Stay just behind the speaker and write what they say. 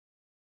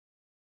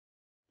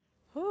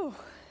Whew.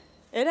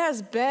 It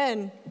has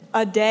been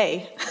a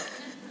day.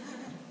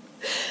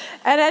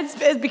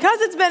 And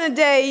because it's been a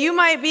day, you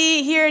might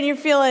be here and you're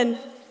feeling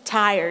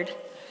tired.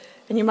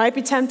 And you might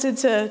be tempted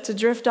to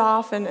drift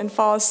off and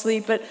fall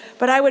asleep,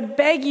 but I would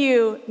beg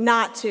you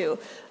not to.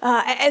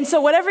 And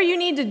so whatever you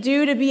need to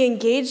do to be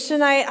engaged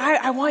tonight,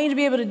 I want you to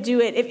be able to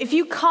do it. If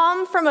you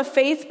come from a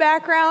faith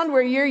background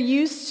where you're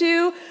used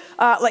to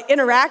like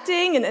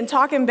interacting and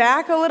talking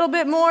back a little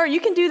bit more, you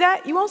can do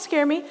that. You won't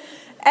scare me.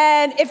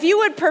 And if you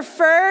would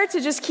prefer to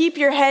just keep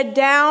your head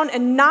down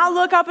and not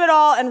look up at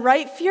all and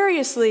write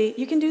furiously,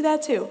 you can do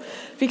that too.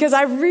 Because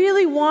I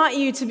really want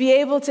you to be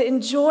able to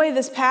enjoy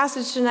this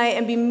passage tonight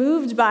and be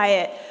moved by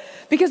it.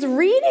 Because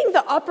reading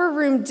the upper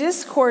room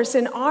discourse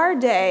in our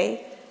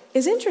day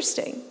is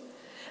interesting.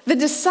 The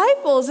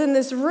disciples in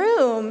this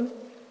room,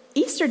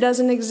 Easter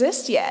doesn't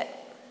exist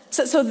yet.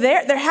 So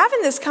they're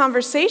having this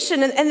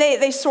conversation and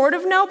they sort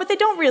of know, but they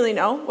don't really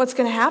know what's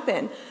going to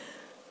happen.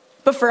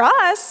 But for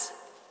us,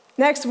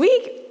 next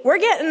week, we're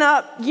gearing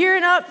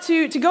up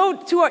to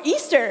go to our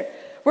Easter,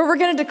 where we're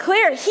going to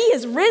declare He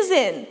is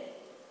risen.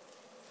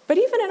 But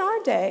even in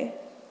our day,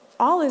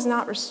 all is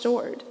not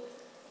restored.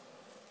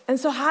 And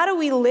so how do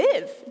we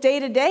live day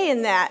to day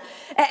in that?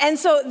 And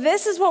so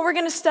this is what we're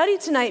going to study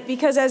tonight,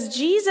 because as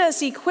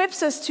Jesus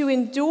equips us to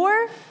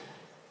endure,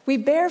 we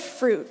bear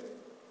fruit.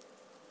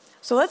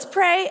 So let's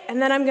pray, and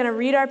then I'm going to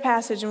read our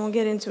passage and we'll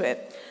get into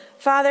it.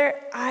 Father,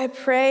 I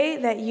pray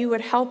that you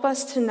would help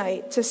us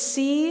tonight to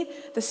see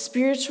the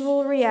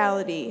spiritual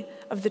reality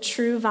of the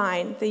true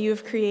vine that you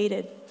have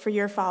created for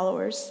your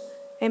followers.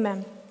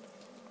 Amen.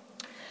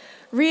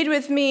 Read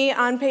with me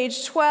on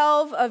page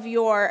 12 of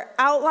your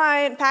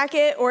outline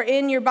packet or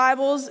in your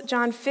Bibles,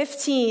 John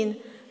 15,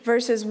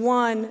 verses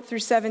 1 through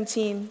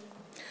 17.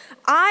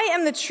 I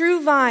am the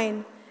true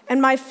vine,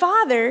 and my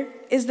Father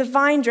is the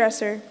vine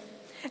dresser.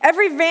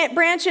 Every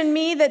branch in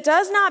me that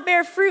does not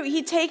bear fruit,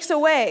 he takes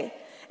away.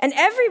 And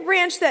every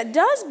branch that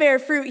does bear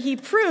fruit, he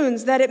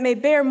prunes that it may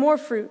bear more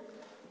fruit.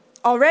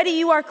 Already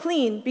you are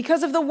clean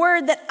because of the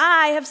word that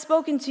I have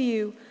spoken to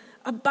you.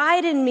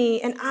 Abide in me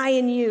and I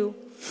in you.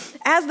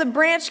 As the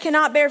branch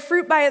cannot bear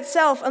fruit by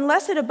itself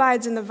unless it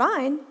abides in the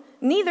vine,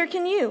 neither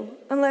can you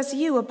unless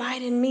you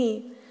abide in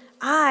me.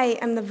 I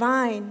am the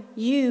vine,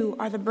 you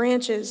are the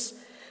branches.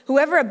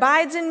 Whoever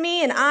abides in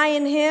me and I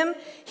in him,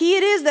 he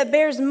it is that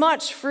bears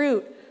much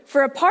fruit.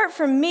 For apart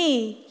from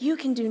me, you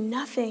can do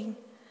nothing.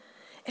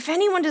 If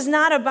anyone does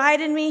not abide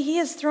in me, he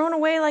is thrown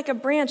away like a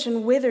branch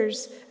and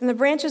withers, and the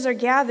branches are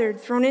gathered,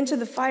 thrown into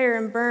the fire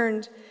and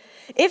burned.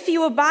 If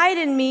you abide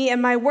in me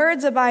and my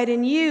words abide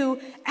in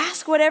you,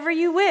 ask whatever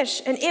you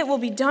wish, and it will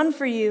be done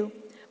for you.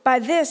 By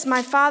this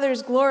my Father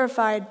is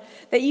glorified,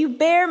 that you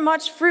bear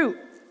much fruit,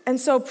 and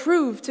so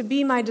prove to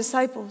be my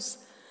disciples.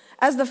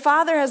 As the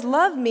Father has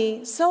loved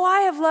me, so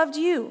I have loved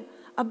you.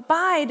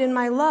 Abide in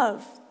my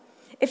love.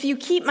 If you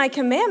keep my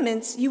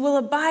commandments, you will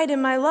abide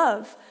in my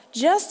love,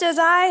 just as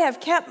I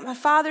have kept my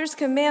Father's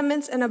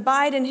commandments and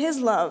abide in his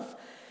love.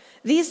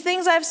 These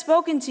things I have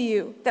spoken to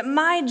you, that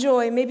my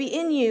joy may be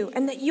in you,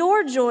 and that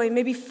your joy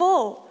may be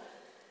full.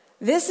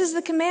 This is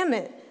the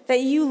commandment, that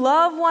you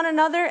love one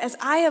another as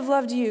I have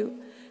loved you.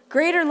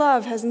 Greater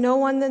love has no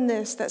one than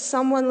this, that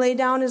someone lay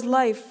down his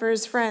life for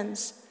his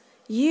friends.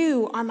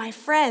 You are my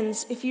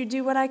friends if you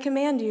do what I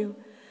command you.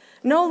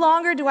 No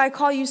longer do I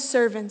call you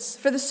servants,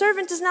 for the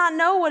servant does not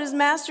know what his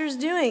master is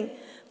doing,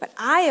 but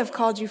I have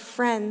called you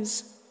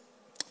friends.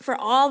 For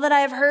all that I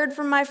have heard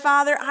from my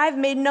Father, I have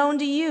made known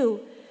to you.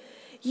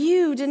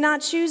 You did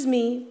not choose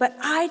me, but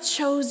I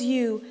chose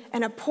you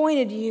and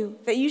appointed you,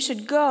 that you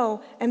should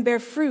go and bear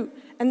fruit,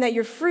 and that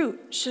your fruit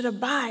should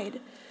abide,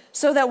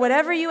 so that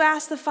whatever you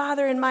ask the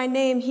Father in my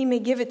name, he may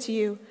give it to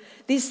you.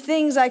 These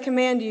things I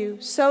command you,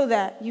 so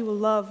that you will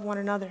love one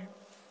another.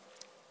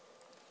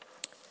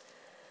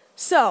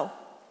 So,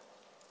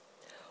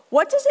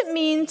 what does it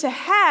mean to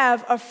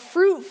have a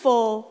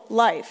fruitful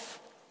life?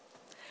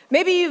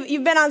 Maybe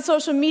you've been on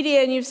social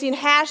media and you've seen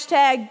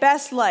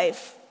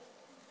 #bestlife.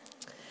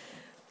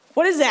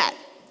 What is that?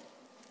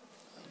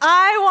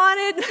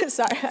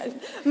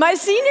 My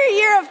senior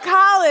year of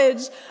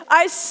college,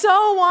 I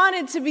so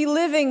wanted to be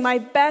living my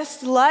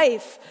best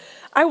life.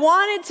 I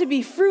wanted to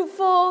be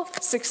fruitful,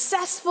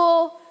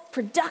 successful,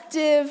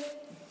 productive.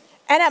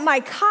 And at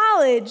my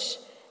college,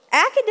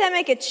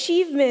 academic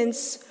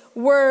achievements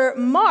were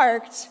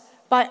marked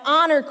by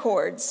honor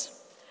cords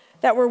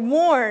that were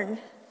worn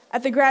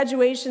at the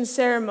graduation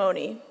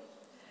ceremony.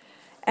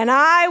 And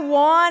I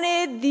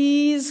wanted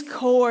these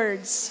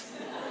cords.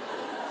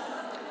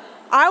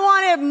 I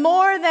wanted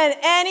more than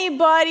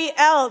anybody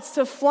else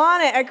to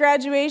flaunt it at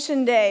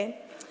graduation day.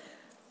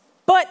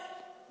 But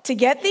to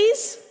get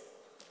these,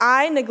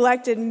 I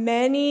neglected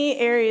many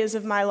areas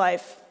of my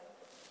life.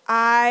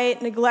 I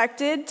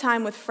neglected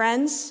time with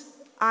friends.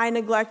 I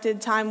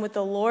neglected time with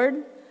the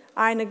Lord.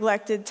 I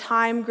neglected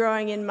time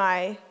growing in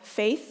my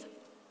faith.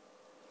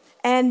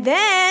 And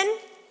then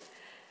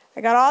I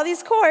got all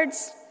these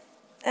cords,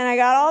 and I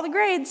got all the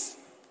grades,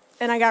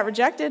 and I got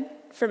rejected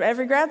from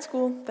every grad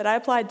school that I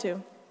applied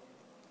to.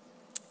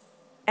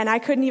 And I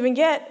couldn't even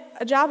get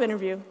a job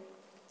interview.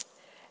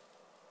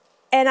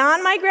 And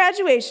on my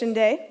graduation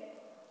day,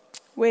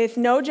 with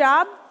no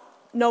job,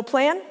 no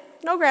plan,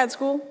 no grad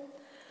school,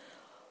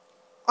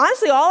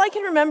 honestly, all I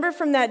can remember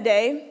from that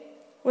day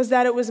was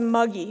that it was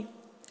muggy,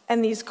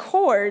 and these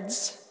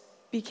cords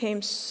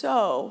became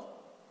so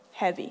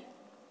heavy.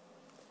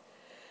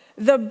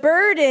 The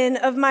burden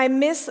of my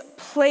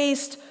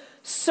misplaced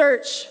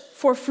search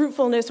for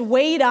fruitfulness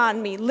weighed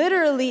on me,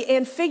 literally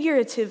and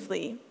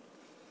figuratively.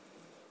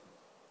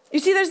 You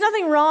see, there's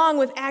nothing wrong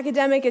with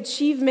academic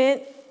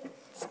achievement.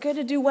 It's good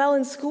to do well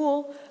in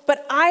school,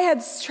 but I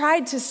had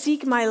tried to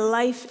seek my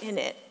life in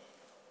it.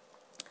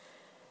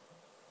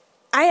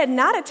 I had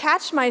not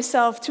attached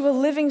myself to a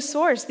living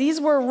source. These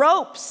were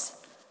ropes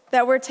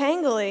that were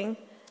tangling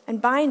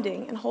and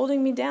binding and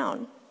holding me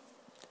down.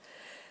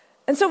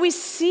 And so we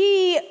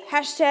see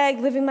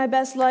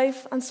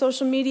 #LivingMyBestLife on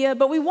social media,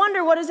 but we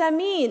wonder, what does that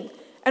mean?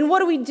 And what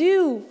do we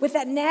do with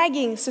that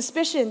nagging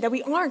suspicion that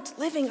we aren't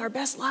living our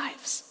best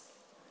lives?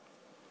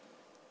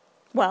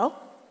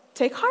 Well,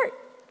 take heart,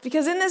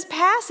 because in this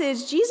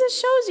passage, Jesus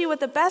shows you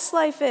what the best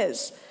life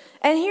is.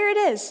 And here it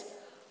is: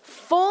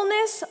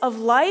 fullness of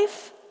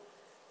life,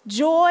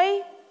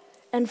 joy,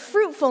 and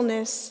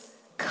fruitfulness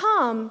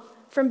come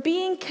from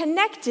being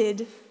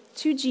connected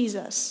to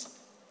Jesus.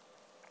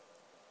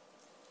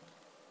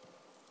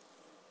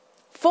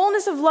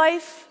 Fullness of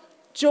life,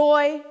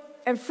 joy,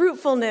 and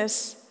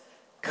fruitfulness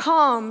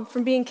come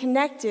from being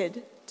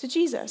connected to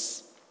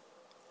Jesus.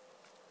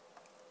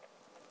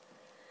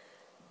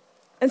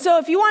 And so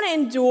if you want to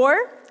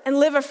endure and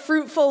live a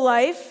fruitful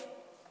life,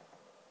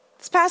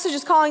 this passage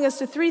is calling us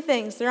to 3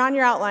 things. They're on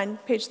your outline,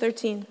 page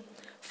 13.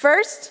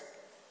 First,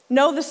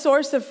 know the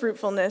source of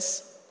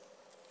fruitfulness.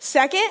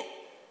 Second,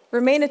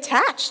 remain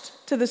attached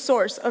to the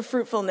source of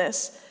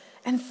fruitfulness.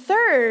 And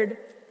third,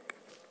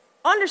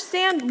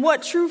 understand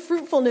what true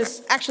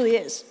fruitfulness actually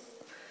is.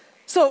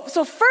 So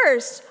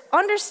first,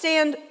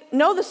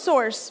 know the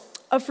source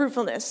of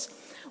fruitfulness.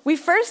 We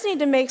first need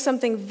to make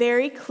something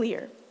very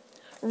clear.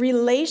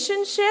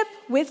 Relationship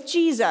with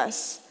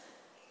Jesus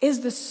is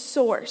the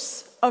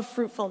source of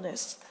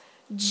fruitfulness.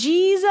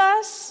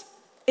 Jesus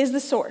is the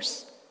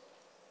source.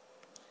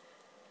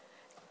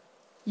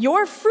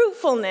 Your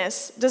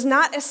fruitfulness does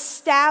not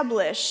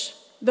establish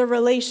the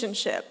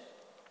relationship.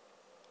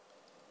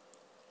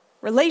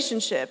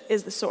 Relationship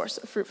is the source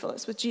of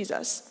fruitfulness with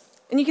Jesus.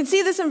 And you can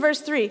see this in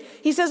verse 3.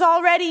 He says,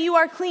 already you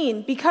are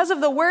clean because of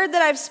the word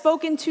that I've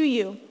spoken to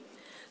you.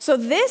 So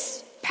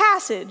this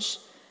passage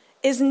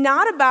is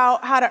not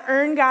about how to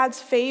earn God's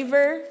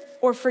favor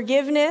or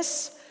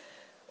forgiveness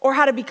or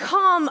how to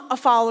become a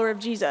follower of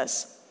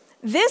Jesus.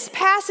 This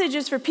passage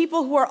is for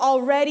people who are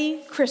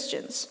already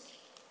Christians.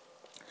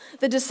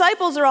 The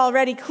disciples are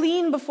already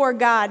clean before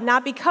God,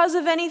 not because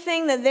of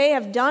anything that they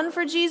have done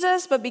for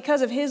Jesus, but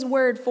because of his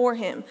word for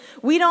him.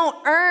 We don't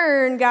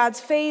earn God's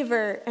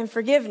favor and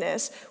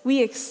forgiveness.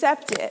 We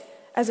accept it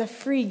as a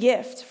free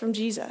gift from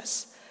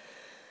Jesus.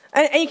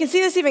 And you can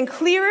see this even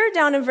clearer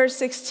down in verse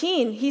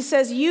 16. He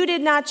says, you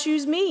did not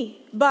choose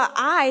me, but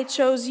I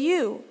chose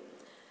you.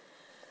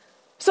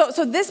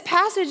 So this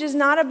passage is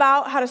not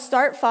about how to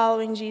start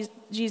following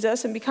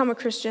Jesus and become a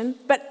Christian,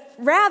 but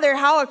rather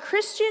how a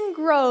Christian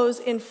grows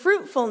in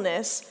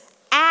fruitfulness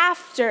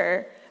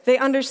after they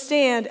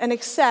understand and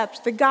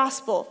accept the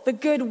gospel, the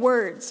good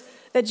words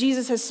that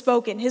Jesus has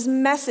spoken, his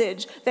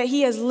message that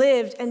he has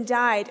lived and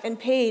died and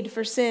paid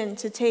for sin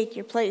to take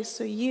your place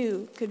so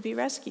you could be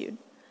rescued.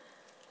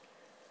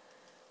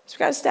 So we've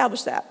got to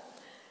establish that.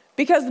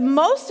 Because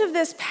most of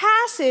this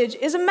passage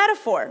is a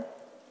metaphor.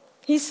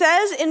 He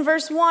says in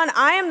verse 1,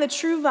 I am the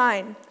true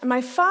vine, and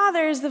my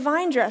Father is the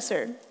vine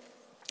dresser.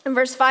 In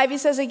verse 5, he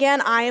says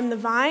again, I am the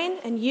vine,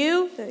 and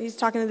you, he's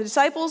talking to the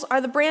disciples, are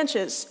the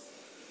branches.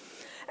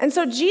 And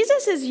so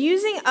Jesus is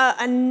using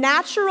a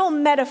natural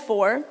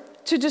metaphor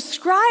to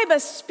describe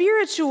a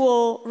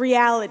spiritual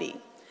reality.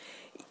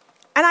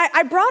 And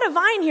I brought a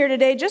vine here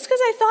today just because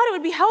I thought it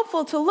would be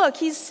helpful to look.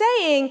 He's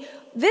saying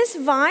this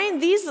vine,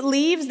 these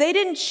leaves, they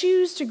didn't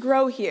choose to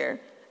grow here.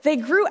 They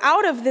grew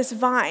out of this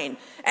vine.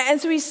 And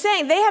so he's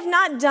saying they have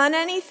not done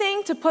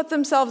anything to put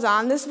themselves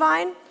on this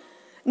vine.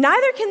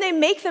 Neither can they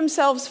make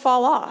themselves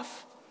fall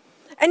off.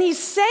 And he's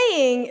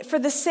saying for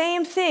the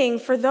same thing,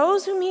 for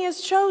those whom he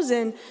has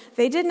chosen,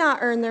 they did not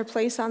earn their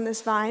place on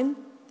this vine.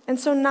 And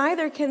so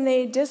neither can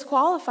they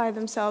disqualify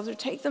themselves or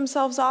take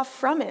themselves off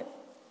from it.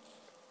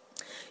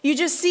 You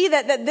just see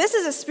that this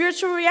is a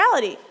spiritual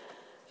reality.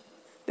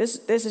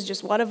 This is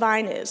just what a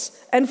vine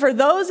is. And for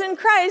those in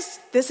Christ,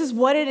 this is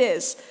what it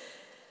is.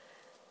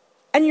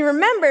 And you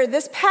remember,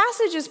 this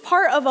passage is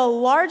part of a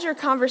larger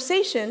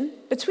conversation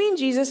between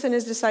Jesus and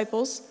his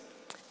disciples.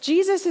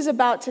 Jesus is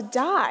about to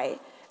die,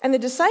 and the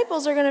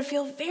disciples are going to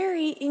feel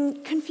very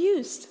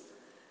confused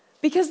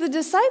because the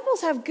disciples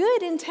have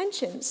good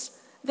intentions.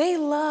 They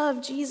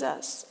love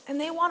Jesus,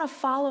 and they want to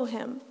follow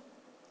him.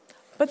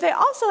 But they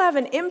also have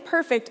an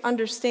imperfect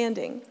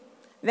understanding.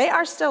 They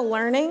are still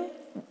learning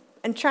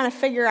and trying to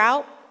figure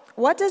out,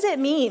 what does it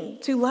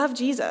mean to love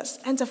Jesus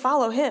and to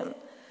follow him?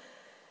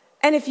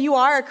 And if you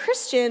are a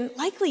Christian,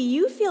 likely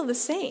you feel the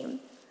same.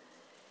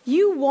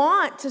 You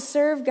want to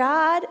serve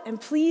God and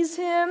please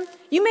Him.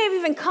 You may have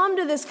even come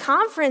to this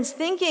conference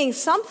thinking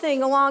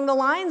something along the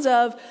lines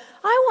of,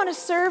 I want to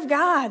serve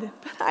God,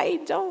 but I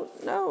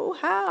don't know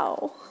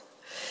how.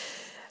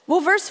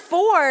 Well, verse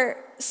 4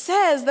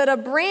 says that a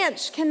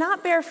branch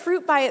cannot bear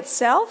fruit by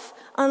itself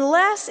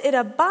unless it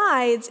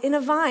abides in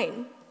a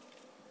vine.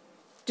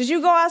 Did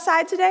you go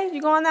outside today? Did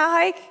you go on that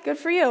hike? Good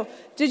for you.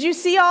 Did you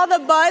see all the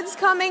buds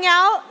coming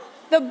out?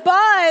 The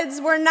buds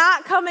were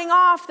not coming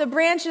off the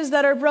branches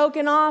that are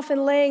broken off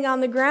and laying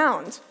on the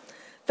ground.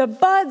 The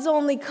buds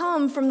only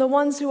come from the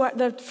ones who are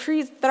the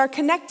trees that are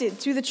connected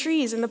to the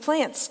trees and the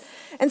plants.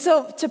 And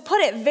so, to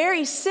put it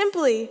very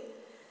simply,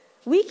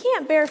 we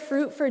can't bear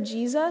fruit for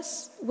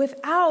Jesus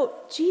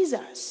without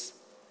Jesus.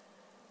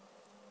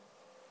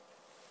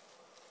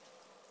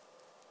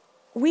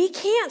 We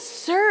can't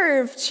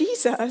serve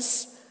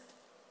Jesus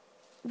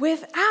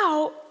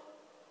without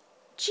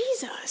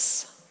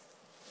Jesus.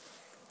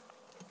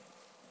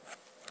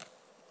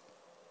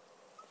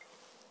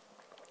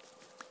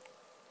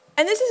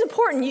 And this is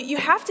important. You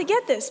have to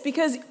get this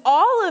because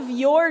all of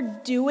your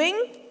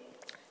doing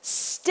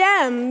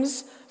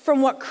stems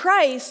from what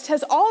Christ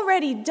has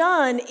already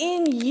done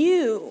in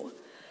you.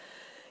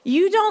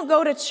 You don't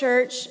go to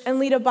church and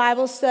lead a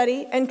Bible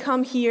study and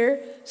come here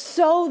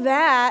so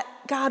that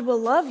God will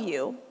love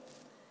you.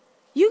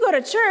 You go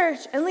to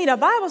church and lead a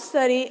Bible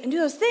study and do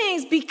those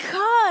things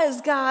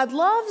because God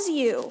loves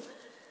you.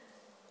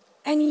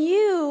 And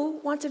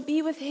you want to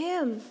be with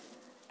Him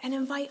and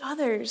invite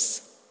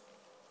others.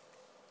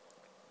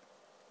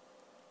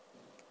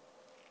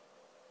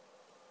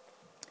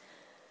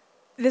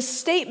 This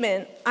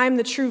statement, I'm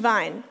the true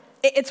vine,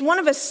 it's one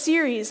of a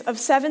series of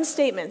 7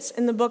 statements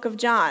in the book of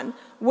John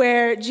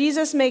where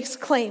Jesus makes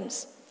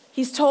claims.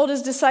 He's told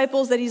His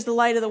disciples that He's the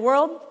light of the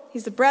world,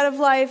 He's the bread of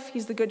life,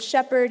 He's the good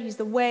shepherd, He's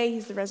the way,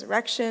 He's the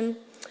resurrection.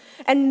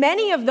 And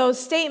many of those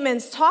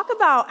statements talk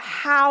about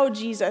how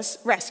Jesus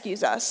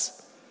rescues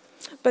us.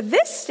 But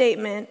this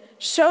statement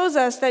shows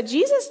us that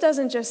Jesus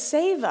doesn't just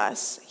save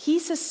us, He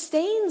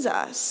sustains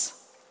us.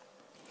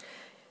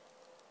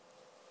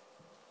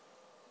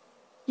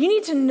 You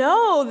need to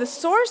know the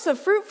source of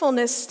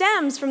fruitfulness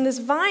stems from this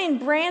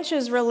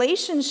vine-branches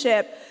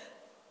relationship.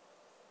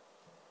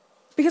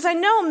 Because I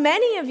know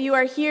many of you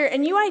are here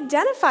and you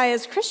identify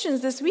as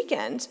Christians this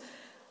weekend,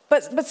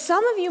 but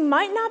some of you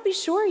might not be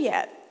sure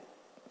yet.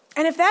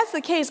 And if that's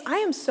the case, I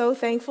am so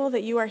thankful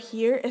that you are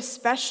here,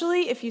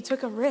 especially if you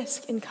took a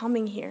risk in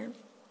coming here.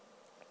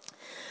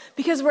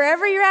 Because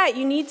wherever you're at,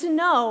 you need to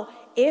know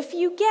if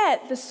you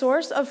get the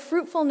source of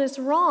fruitfulness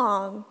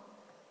wrong,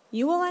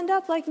 you will end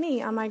up like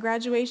me on my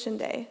graduation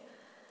day,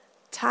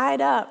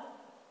 tied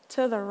up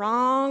to the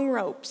wrong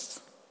ropes.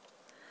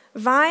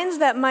 Vines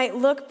that might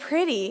look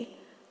pretty,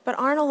 but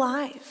aren't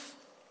alive.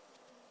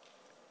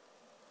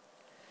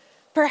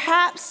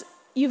 Perhaps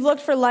you've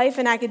looked for life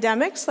in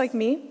academics like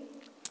me.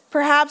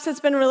 Perhaps it's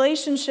been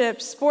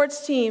relationships,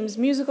 sports teams,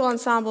 musical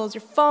ensembles,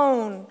 your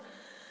phone.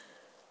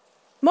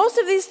 Most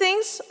of these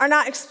things are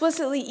not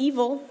explicitly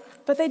evil,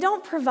 but they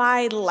don't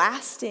provide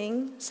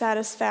lasting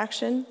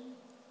satisfaction.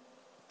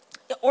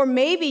 Or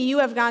maybe you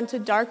have gone to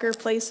darker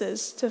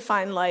places to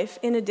find life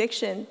in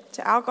addiction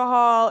to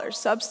alcohol or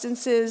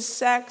substances,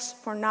 sex,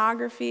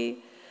 pornography.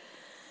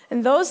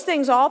 And those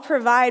things all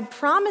provide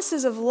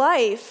promises of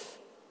life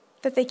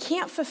that they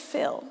can't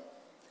fulfill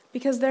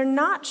because they're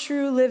not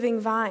true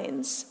living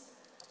vines.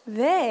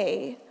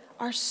 They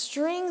are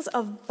strings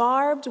of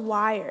barbed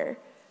wire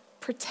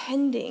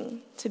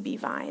pretending to be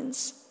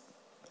vines.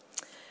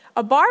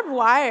 A barbed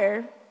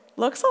wire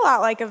looks a lot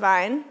like a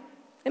vine.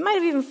 It might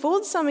have even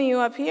fooled some of you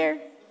up here,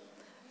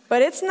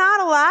 but it's not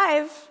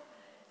alive.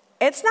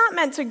 It's not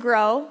meant to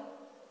grow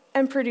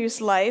and produce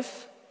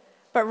life,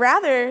 but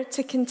rather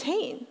to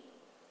contain,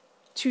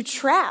 to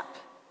trap,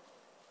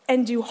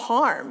 and do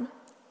harm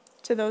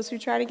to those who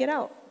try to get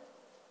out.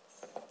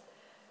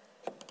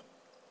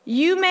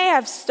 You may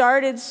have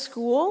started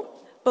school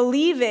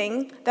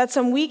believing that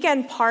some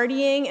weekend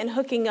partying and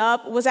hooking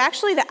up was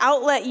actually the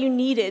outlet you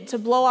needed to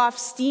blow off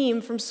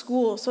steam from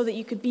school so that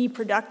you could be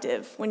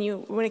productive when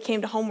it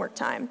came to homework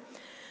time.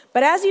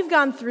 But as you've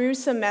gone through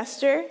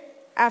semester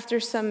after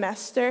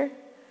semester,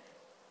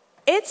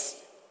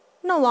 it's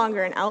no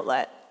longer an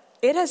outlet.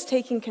 It has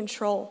taken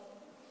control.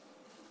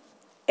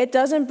 It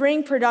doesn't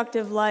bring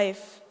productive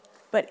life,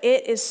 but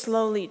it is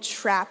slowly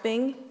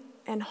trapping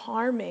and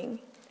harming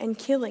and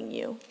killing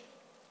you.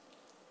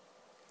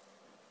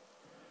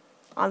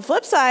 On the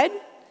flip side,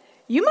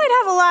 you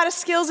might have a lot of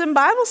skills in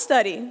Bible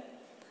study.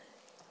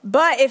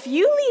 But if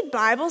you lead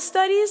Bible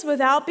studies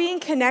without being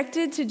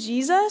connected to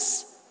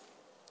Jesus,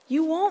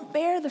 you won't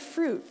bear the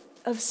fruit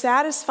of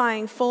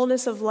satisfying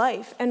fullness of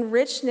life and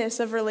richness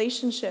of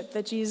relationship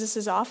that Jesus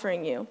is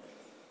offering you.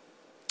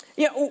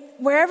 You know,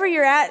 wherever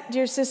you're at,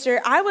 dear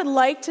sister, I would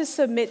like to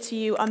submit to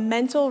you a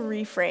mental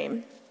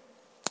reframe.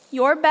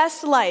 Your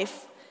best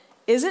life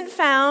isn't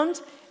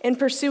found in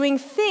pursuing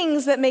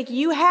things that make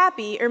you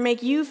happy or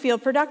make you feel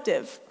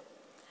productive.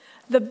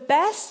 The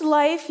best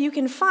life you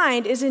can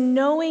find is in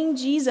knowing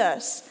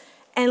Jesus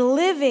and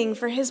living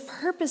for his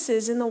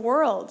purposes in the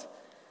world.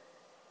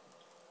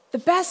 The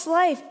best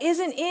life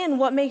isn't in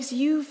what makes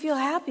you feel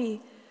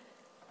happy,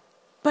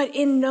 but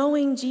in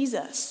knowing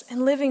Jesus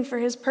and living for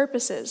his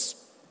purposes.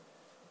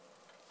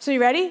 So you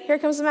ready? Here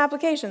comes some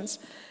applications.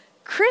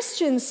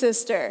 Christian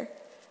sister,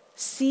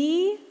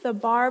 see the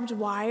barbed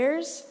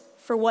wires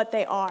for what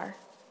they are.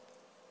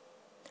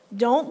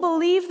 Don't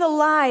believe the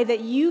lie that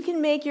you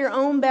can make your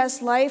own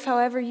best life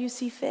however you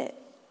see fit.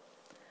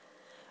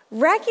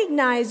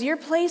 Recognize your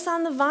place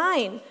on the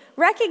vine.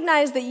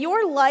 Recognize that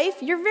your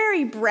life, your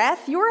very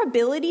breath, your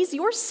abilities,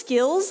 your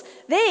skills,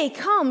 they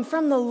come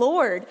from the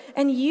Lord,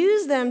 and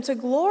use them to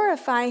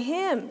glorify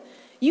him.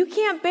 You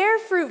can't bear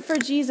fruit for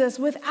Jesus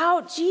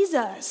without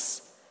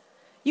Jesus.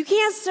 You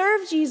can't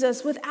serve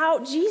Jesus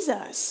without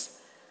Jesus.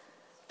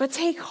 But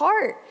take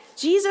heart.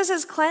 Jesus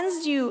has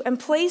cleansed you and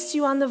placed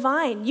you on the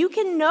vine. You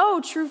can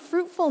know true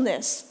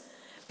fruitfulness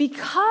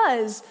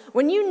because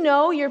when you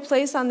know your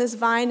place on this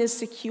vine is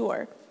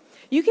secure,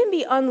 you can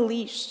be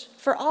unleashed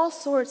for all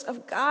sorts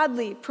of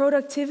godly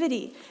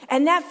productivity.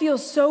 And that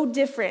feels so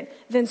different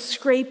than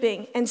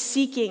scraping and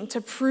seeking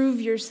to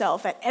prove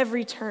yourself at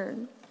every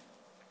turn.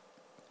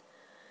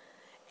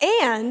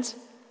 And,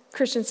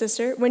 Christian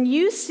sister, when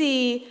you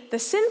see the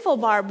sinful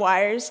barbed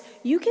wires,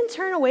 you can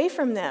turn away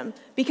from them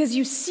because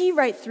you see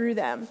right through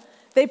them.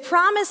 They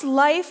promise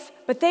life,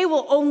 but they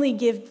will only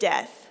give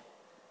death.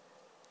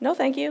 No,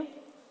 thank you.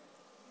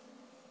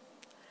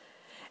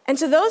 And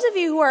to those of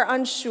you who are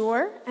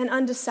unsure and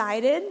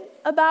undecided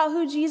about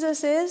who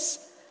Jesus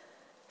is,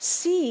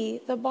 see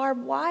the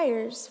barbed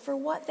wires for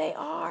what they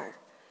are.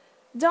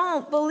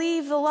 Don't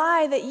believe the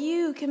lie that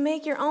you can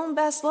make your own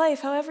best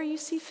life however you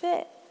see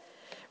fit.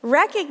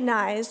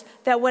 Recognize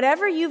that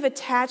whatever you've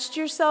attached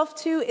yourself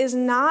to is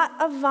not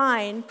a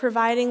vine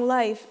providing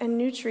life and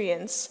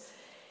nutrients.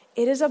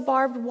 It is a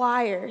barbed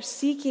wire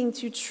seeking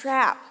to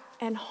trap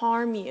and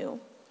harm you.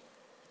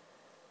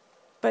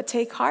 But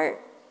take heart.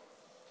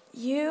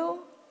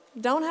 You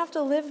don't have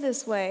to live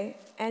this way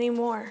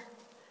anymore.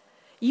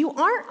 You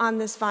aren't on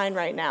this vine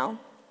right now,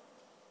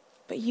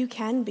 but you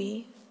can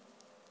be.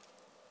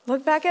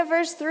 Look back at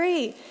verse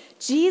 3.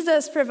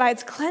 Jesus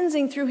provides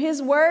cleansing through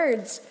his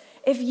words.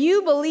 If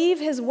you believe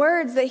his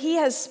words that he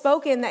has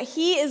spoken, that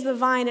he is the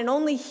vine and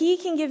only he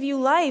can give you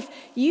life,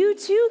 you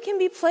too can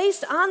be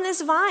placed on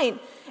this vine.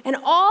 And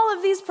all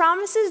of these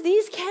promises,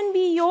 these can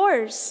be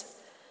yours.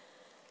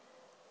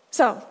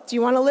 So, do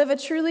you want to live a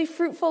truly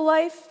fruitful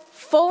life?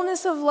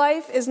 Fullness of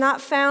life is not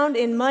found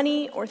in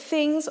money or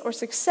things or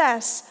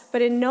success,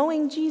 but in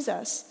knowing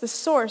Jesus, the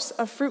source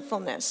of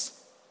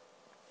fruitfulness.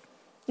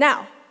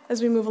 Now,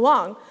 as we move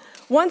along,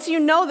 once you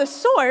know the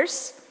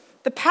source,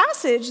 the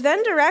passage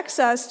then directs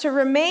us to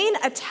remain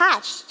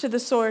attached to the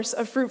source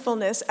of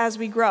fruitfulness as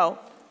we grow.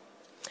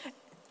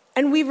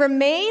 And we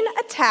remain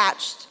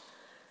attached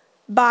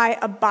by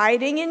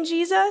abiding in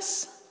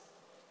Jesus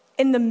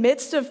in the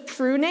midst of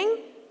pruning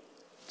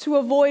to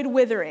avoid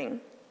withering.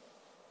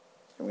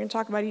 We're going to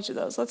talk about each of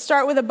those. Let's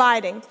start with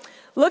abiding.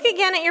 Look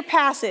again at your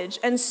passage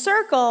and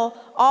circle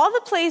all the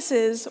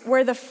places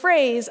where the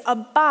phrase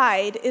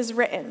abide is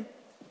written.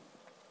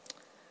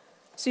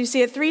 So you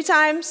see it 3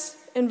 times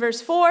in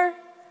verse 4.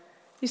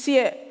 You see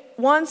it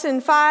once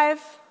in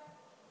 5,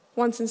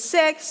 once in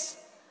 6,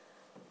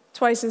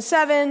 twice in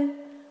 7,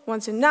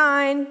 once in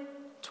 9,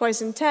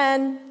 twice in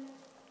 10.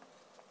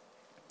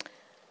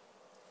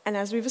 And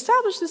as we've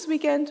established this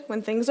weekend,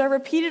 when things are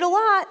repeated a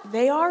lot,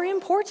 they are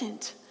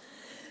important.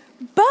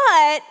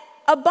 But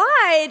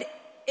abide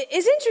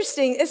is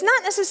interesting. It's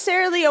not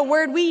necessarily a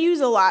word we use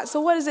a lot.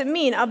 So what does it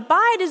mean?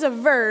 Abide is a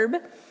verb,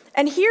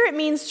 and here it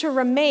means to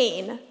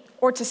remain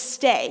or to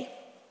stay.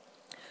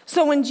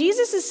 So when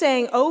Jesus is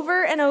saying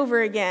over and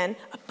over again,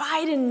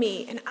 abide in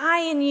me and I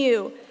in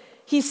you,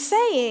 he's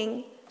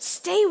saying,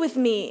 stay with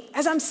me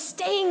as I'm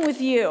staying with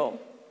you.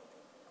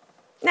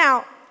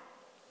 Now,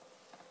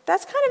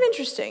 that's kind of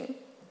interesting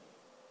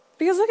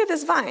because look at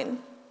this vine.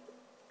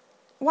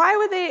 Why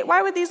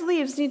would these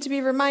leaves need to be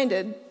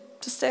reminded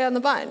to stay on the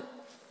vine?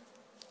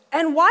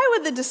 And why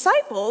would the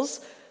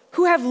disciples,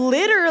 who have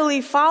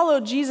literally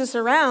followed Jesus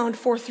around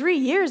for 3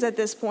 years at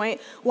this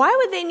point, why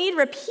would they need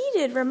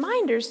repeated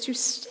reminders to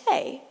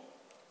stay?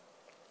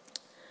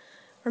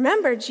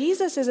 Remember,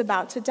 Jesus is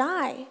about to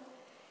die.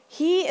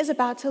 He is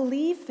about to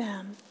leave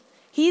them.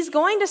 He's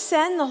going to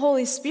send the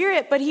Holy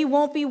Spirit, but he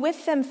won't be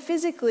with them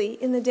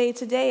physically in the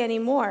day-to-day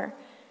anymore.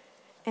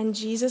 And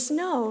Jesus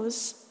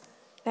knows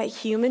that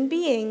human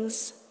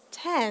beings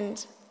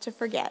tend to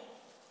forget.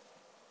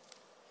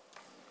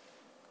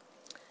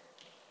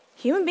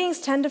 Human beings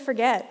tend to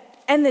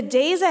forget, and the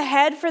days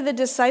ahead for the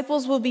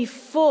disciples will be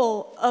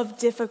full of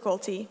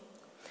difficulty.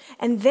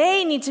 And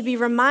they need to be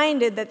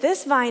reminded that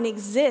this vine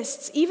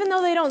exists, even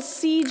though they don't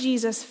see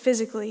Jesus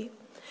physically.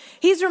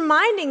 He's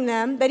reminding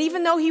them that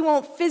even though he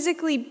won't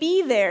physically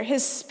be there,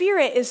 his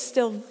Spirit is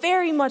still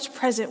very much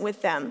present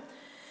with them.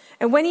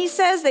 And when he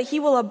says that he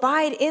will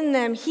abide in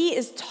them, he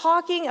is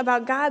talking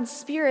about God's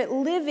Spirit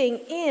living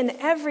in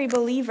every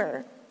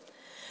believer.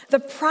 The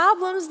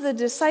problems the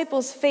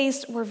disciples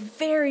faced were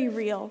very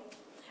real.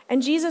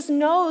 And Jesus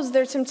knows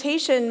their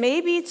temptation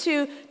maybe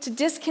to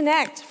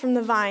disconnect from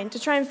the vine, to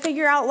try and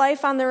figure out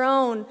life on their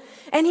own.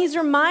 And he's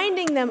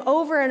reminding them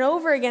over and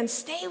over again,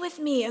 stay with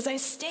me as I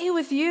stay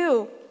with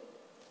you.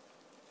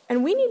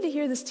 And we need to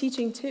hear this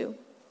teaching too.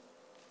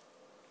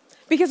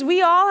 Because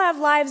we all have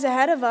lives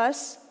ahead of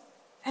us,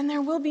 and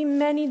there will be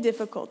many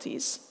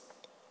difficulties.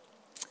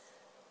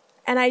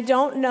 And I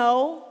don't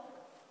know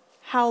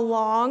how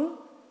long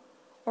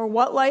or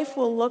what life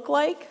will look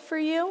like for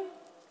you.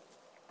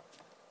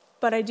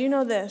 But I do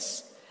know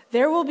this.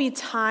 There will be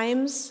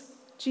times,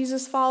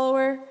 Jesus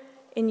follower,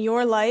 in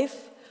your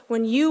life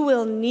when you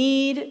will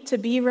need to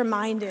be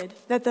reminded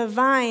that the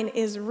vine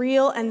is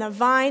real and the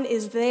vine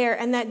is there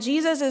and that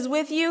Jesus is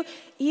with you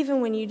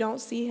even when you don't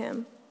see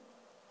him.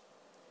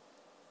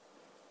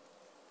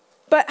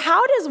 But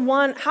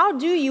how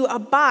do you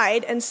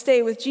abide and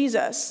stay with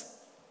Jesus?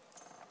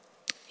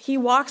 He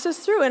walks us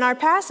through in our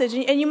passage.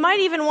 And you might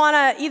even want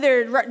to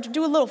either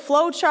do a little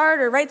flow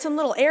chart or write some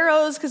little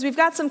arrows because we've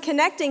got some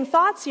connecting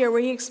thoughts here where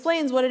he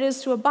explains what it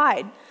is to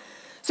abide.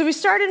 So we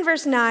start in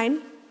verse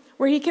 9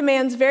 where he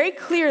commands very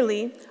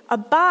clearly,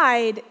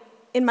 abide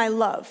in my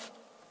love.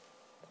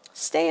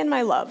 Stay in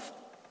my love.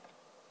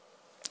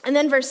 And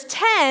then verse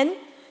 10,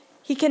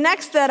 he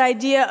connects that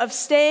idea of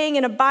staying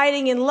and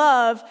abiding in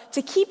love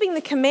to keeping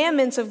the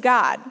commandments of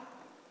God.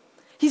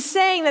 He's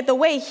saying that the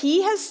way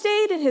he has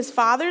stayed in his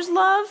Father's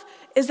love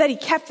is that he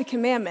kept the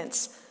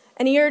commandments,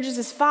 and he urges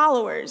his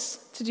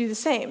followers to do the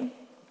same.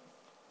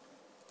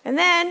 And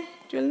then,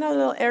 do another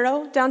little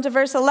arrow down to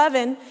verse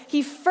 11,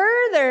 he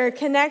further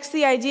connects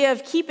the idea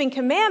of keeping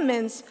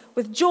commandments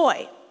with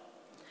joy.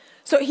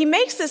 So he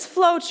makes this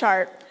flow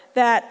chart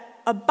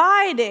that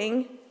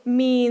abiding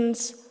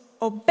means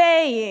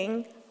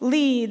obeying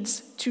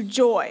leads to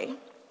joy.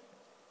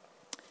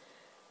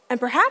 And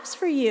perhaps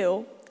for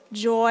you,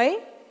 joy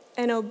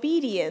and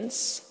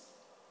obedience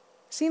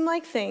seem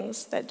like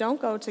things that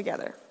don't go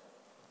together.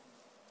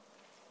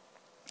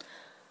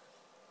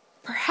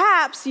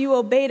 Perhaps you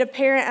obeyed a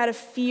parent out of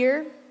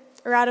fear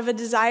or out of a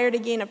desire to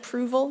gain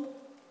approval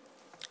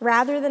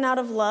rather than out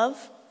of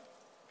love.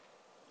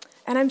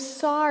 And I'm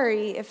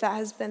sorry if that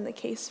has been the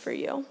case for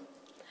you.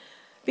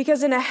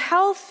 Because in a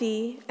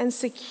healthy and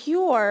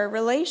secure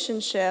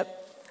relationship,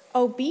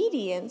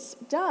 obedience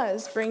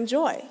does bring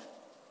joy.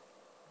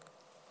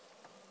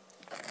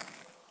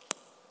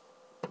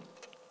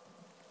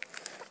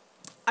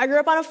 I grew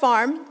up on a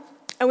farm,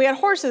 and we had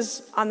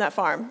horses on that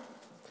farm.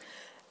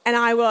 And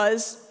I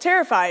was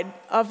terrified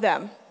of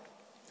them.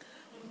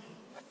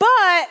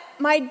 But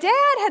my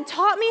dad had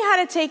taught me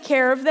how to take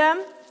care of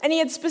them, and he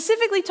had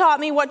specifically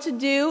taught me what to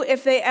do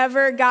if they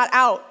ever got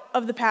out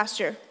of the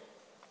pasture.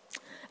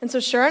 And so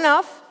sure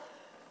enough,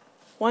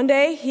 one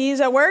day he's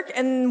at work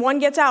and one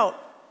gets out.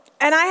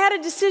 And I had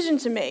a decision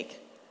to make.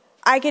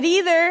 I could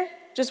either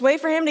just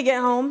wait for him to get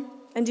home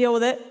and deal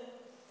with it,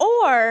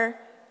 or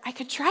I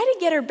could try to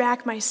get her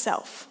back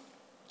myself.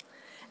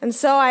 And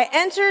so I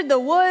entered the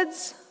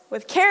woods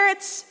with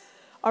carrots,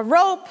 a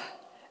rope,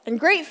 and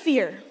great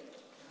fear.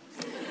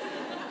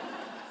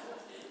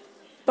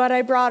 But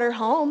I brought her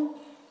home.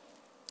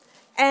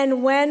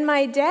 And when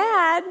my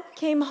dad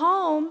came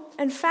home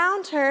and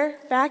found her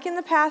back in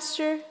the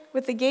pasture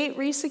with the gate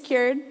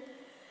resecured,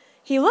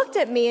 he looked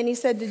at me and he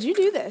said, "Did you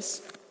do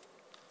this?"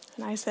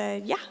 And I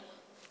said, "Yeah."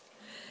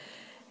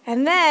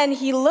 And then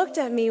he looked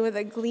at me with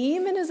a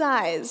gleam in his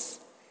eyes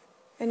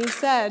and he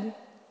said,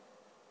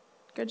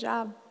 "Good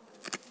job."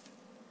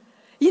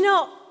 You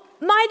know,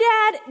 my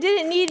dad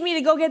didn't need me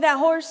to go get that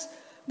horse,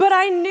 but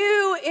I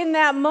knew in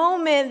that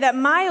moment that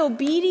my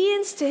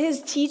obedience to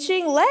his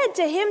teaching led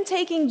to him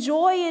taking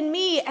joy in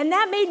me, and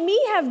that made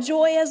me have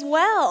joy as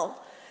well.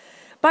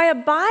 By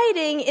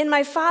abiding in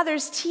my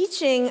Father's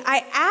teaching,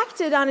 I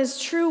acted on his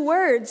true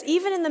words,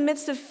 even in the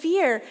midst of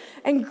fear,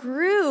 and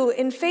grew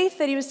in faith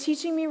that he was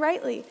teaching me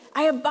rightly.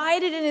 I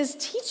abided in his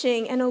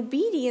teaching, and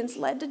obedience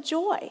led to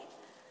joy.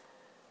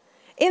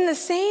 In the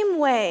same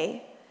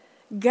way,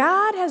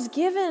 God has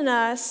given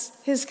us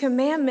his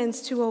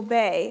commandments to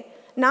obey,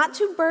 not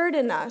to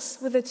burden us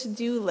with a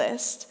to-do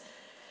list,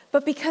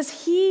 but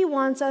because he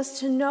wants us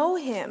to know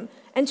him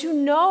and to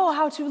know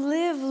how to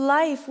live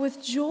life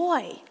with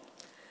joy.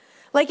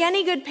 Like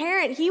any good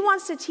parent, he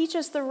wants to teach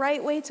us the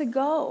right way to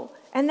go,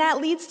 and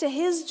that leads to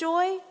his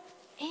joy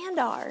and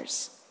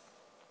ours.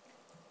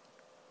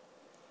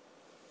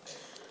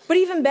 But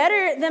even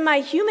better than my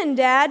human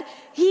dad,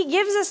 he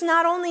gives us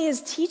not only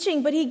his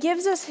teaching, but he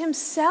gives us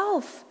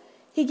himself.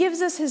 He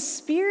gives us his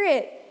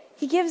spirit.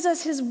 He gives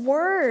us his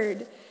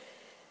word.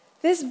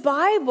 This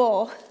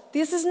Bible,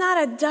 this is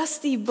not a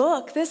dusty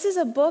book. This is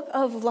a book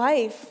of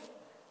life.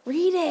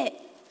 Read it.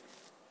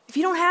 If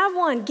you don't have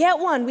one, get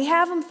one. We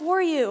have them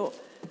for you.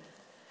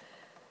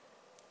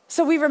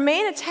 So we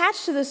remain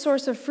attached to the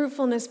source of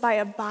fruitfulness by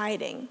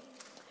abiding.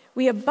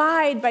 We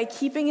abide by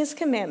keeping his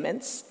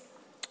commandments,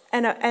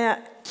 and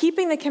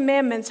keeping the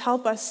commandments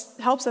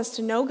helps us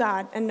to know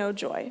God and know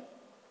joy.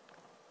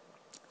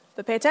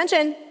 But pay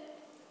attention.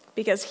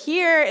 because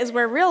here is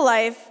where real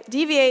life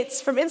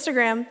deviates from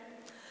Instagram.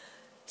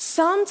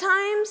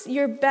 Sometimes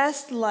your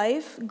best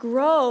life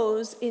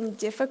grows in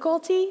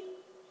difficulty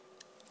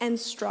and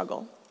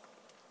struggle.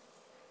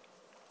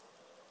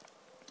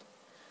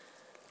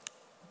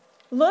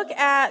 Look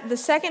at the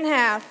second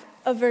half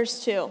of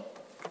verse 2.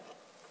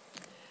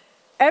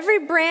 Every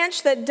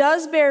branch that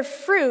does bear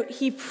fruit,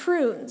 he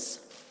prunes,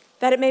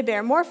 that it may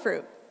bear more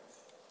fruit.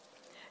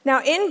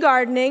 Now, in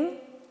gardening,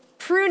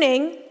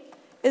 pruning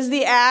is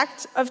the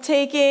act of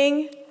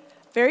taking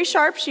very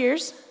sharp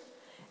shears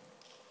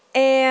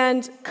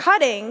and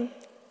cutting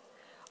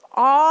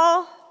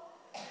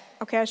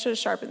I should have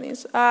sharpened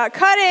these.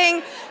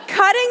 Cutting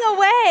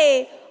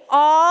away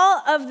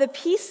all of the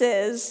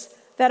pieces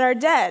that are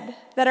dead,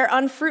 that are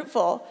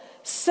unfruitful,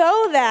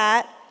 so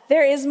that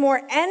there is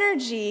more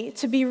energy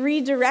to be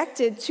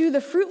redirected to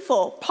the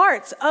fruitful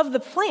parts of the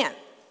plant.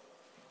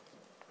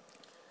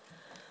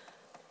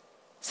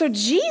 So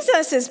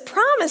Jesus is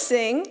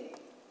promising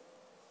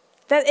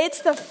that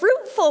it's the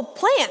fruitful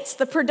plants,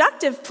 the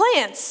productive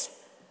plants,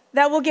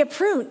 that will get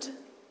pruned.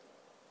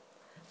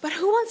 But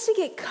who wants to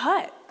get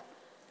cut?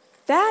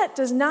 That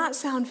does not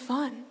sound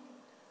fun.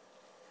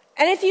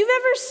 And if you've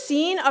ever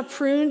seen a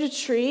pruned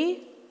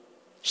tree,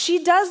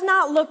 she does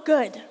not look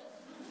good.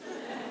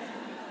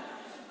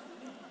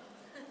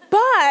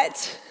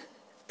 But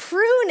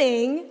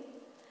pruning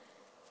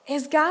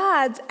is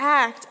God's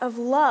act of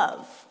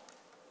love.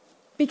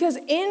 Because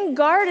in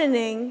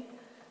gardening,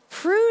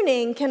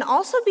 pruning can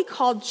also be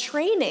called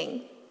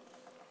training.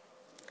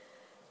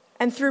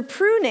 And through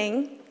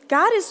pruning,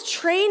 God is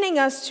training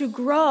us to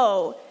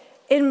grow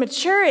in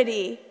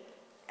maturity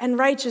and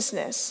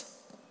righteousness.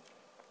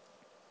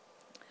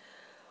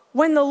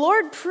 When the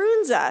Lord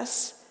prunes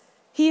us,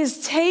 he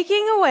is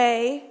taking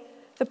away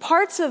the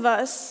parts of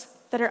us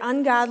that are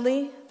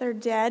ungodly, that are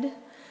dead,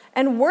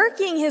 and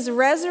working his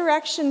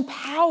resurrection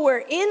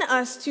power in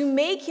us to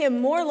make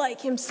him more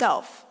like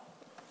himself.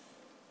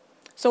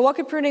 So what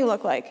could pruning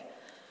look like?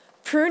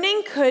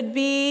 Pruning could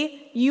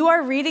be you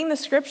are reading the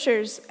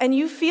scriptures and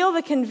you feel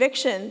the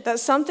conviction that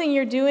something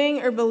you're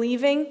doing or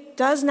believing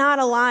does not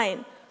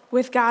align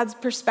with God's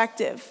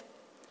perspective,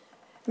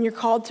 and you're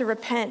called to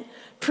repent.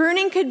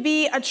 Pruning could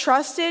be a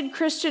trusted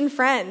Christian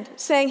friend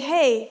saying,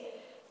 hey,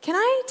 can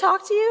I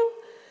talk to you?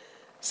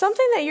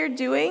 Something that you're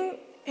doing,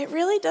 it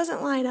really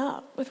doesn't line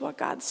up with what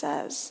God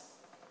says.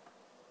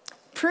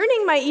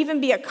 Pruning might even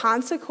be a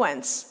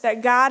consequence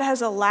that God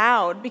has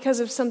allowed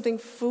because of something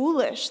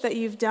foolish that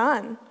you've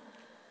done.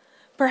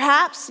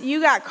 Perhaps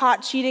you got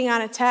caught cheating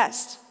on a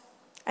test,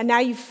 and now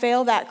you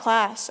failed that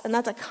class, and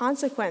that's a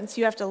consequence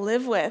you have to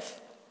live with.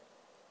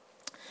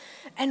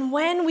 And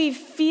when we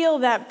feel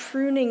that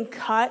pruning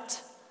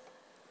cut,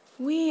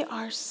 we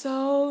are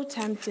so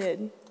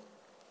tempted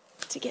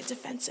to get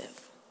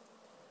defensive.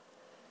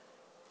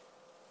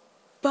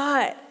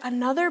 But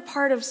another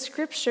part of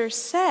Scripture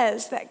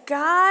says that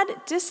God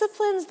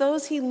disciplines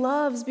those he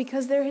loves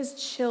because they're his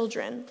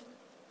children.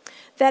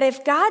 That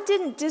if God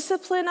didn't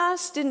discipline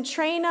us, didn't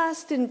train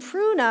us, didn't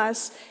prune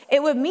us,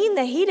 it would mean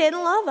that he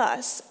didn't love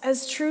us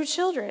as true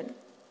children.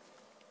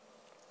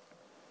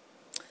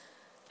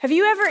 Have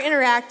you ever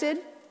interacted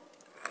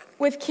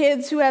with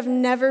kids who have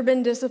never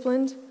been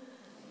disciplined?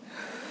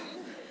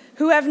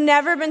 Who have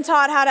never been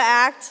taught how to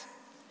act?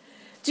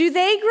 Do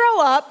they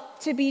grow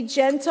up to be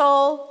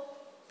gentle,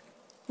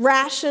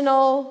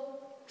 rational,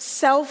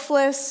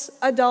 selfless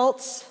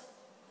adults?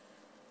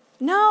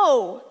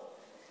 No.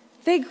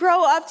 They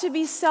grow up to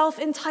be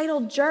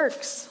self-entitled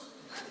jerks.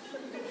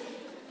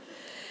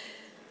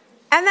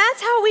 And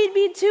that's how we'd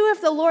be too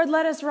if the Lord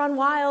let us run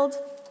wild.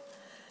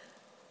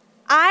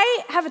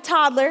 I have a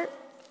toddler,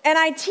 and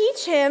I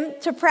teach him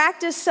to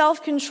practice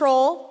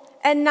self-control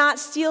and not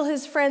steal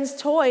his friends'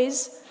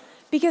 toys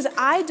because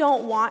I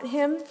don't want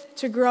him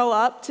to grow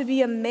up to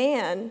be a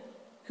man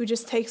who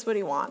just takes what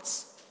he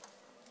wants.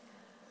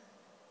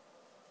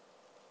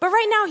 But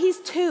right now he's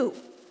 2,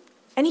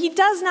 and he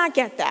does not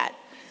get that.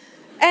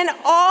 And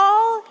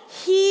all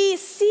he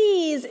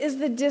sees is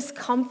the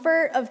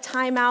discomfort of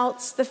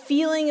timeouts, the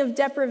feeling of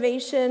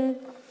deprivation,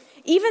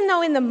 even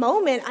though in the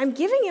moment I'm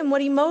giving him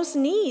what he most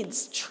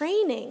needs,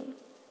 training.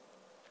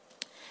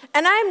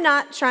 And I'm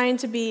not trying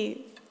to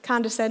be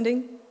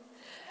condescending,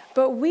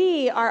 but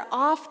we are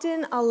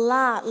often a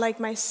lot like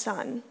my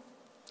son.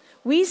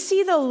 We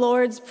see the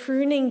Lord's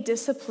pruning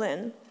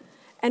discipline,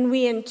 and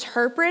we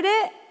interpret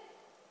it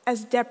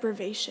as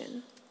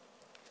deprivation.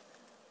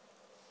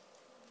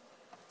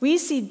 We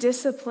see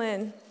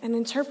discipline and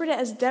interpret it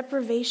as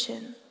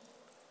deprivation,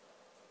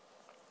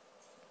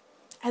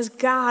 as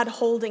God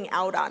holding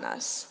out on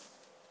us.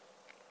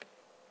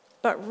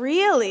 But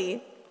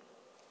really,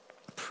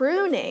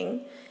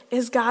 pruning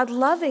is God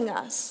loving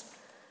us.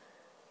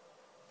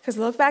 Because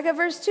look back at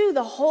verse 2.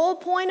 The whole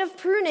point of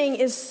pruning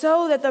is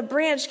so that the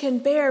branch can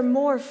bear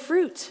more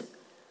fruit.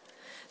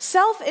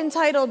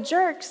 Self-entitled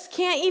jerks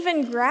can't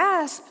even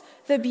grasp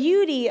the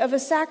beauty of a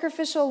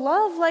sacrificial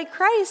love like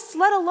Christ's,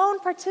 let alone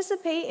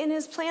participate in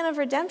his plan of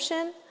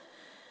redemption.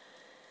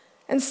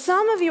 And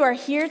some of you are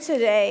here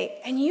today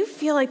and you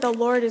feel like the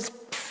Lord is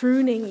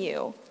pruning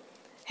you.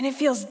 And it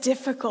feels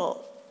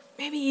difficult,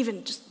 maybe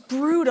even just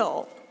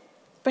brutal.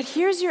 But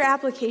here's your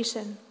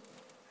application.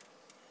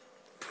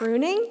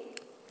 Pruning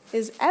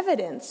is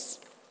evidence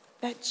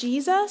that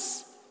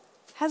Jesus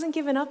hasn't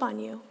given up on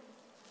you.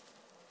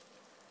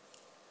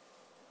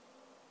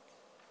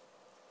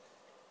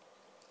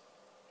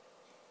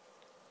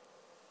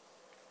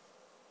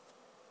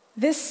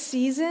 This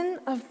season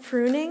of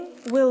pruning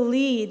will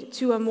lead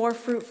to a more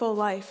fruitful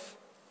life,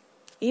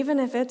 even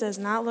if it does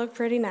not look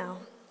pretty now.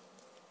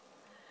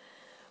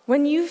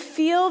 When you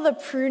feel the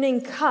pruning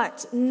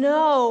cut,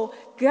 know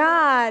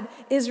God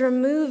is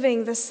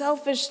removing the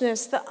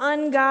selfishness, the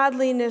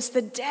ungodliness,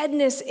 the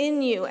deadness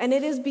in you, and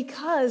it is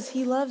because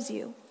he loves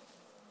you.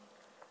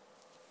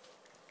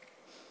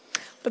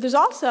 But there's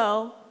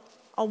also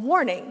a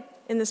warning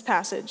in this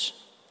passage.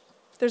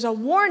 There's a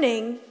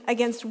warning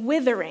against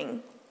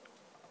withering.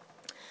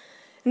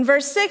 In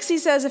verse 6, he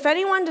says, "If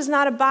anyone does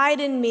not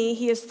abide in me,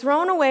 he is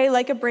thrown away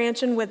like a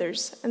branch and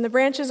withers, and the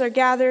branches are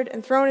gathered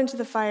and thrown into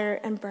the fire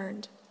and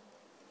burned."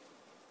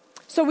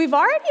 So we've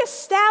already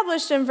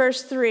established in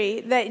verse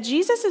 3 that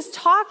Jesus is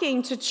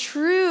talking to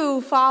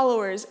true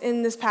followers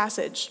in this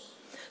passage.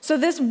 So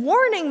this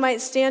warning might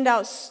stand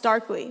out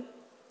starkly.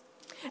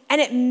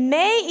 And it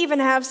may even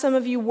have some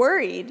of you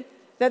worried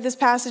that this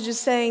passage is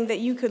saying that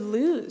you could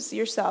lose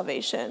your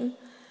salvation.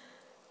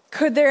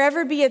 Could there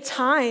ever be a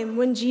time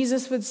when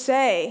Jesus would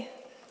say,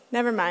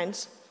 "Never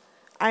mind,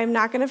 I am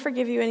not going to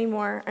forgive you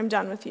anymore. I'm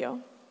done with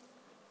you"?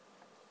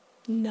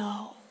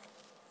 No.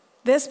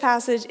 This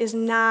passage is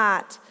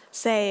not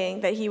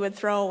saying that he would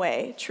throw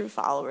away true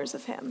followers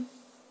of him.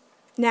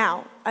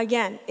 Now,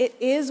 again, it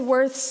is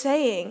worth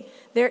saying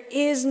there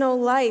is no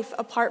life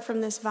apart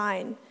from this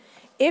vine.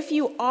 If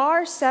you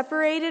are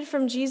separated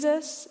from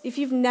Jesus, if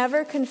you've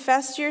never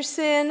confessed your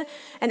sin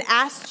and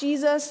asked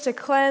Jesus to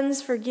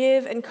cleanse,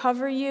 forgive, and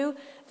cover you,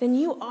 then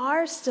you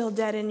are still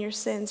dead in your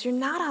sins. You're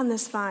not on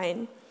this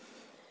vine.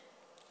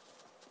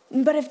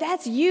 But if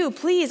that's you,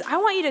 please, I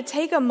want you to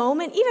take a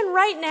moment, even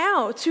right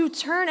now, to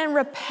turn and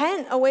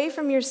repent away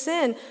from your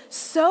sin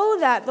so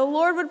that the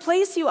Lord would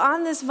place you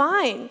on this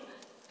vine.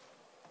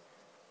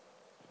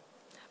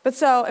 But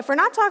so, if we're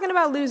not talking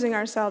about losing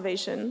our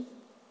salvation,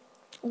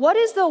 what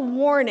is the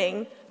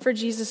warning for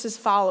Jesus'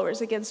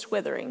 followers against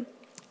withering?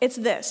 It's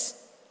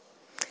this: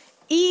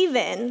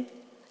 even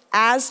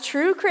as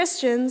true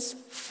Christians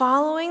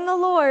following the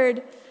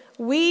Lord,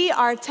 we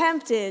are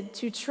tempted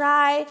to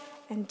try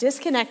and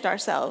disconnect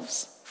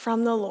ourselves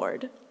from the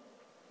Lord.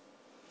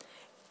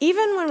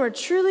 Even when we're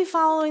truly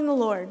following the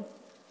Lord,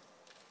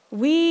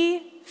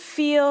 we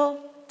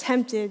feel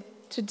tempted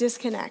to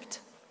disconnect.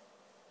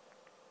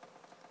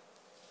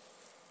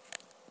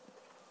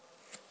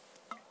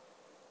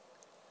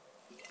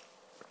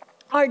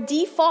 Our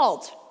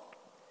default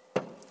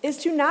is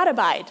to not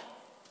abide.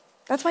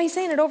 That's why he's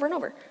saying it over and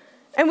over.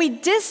 And we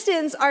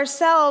distance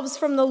ourselves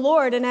from the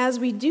Lord, and as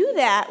we do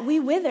that, we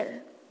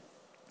wither.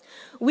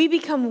 We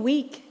become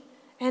weak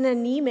and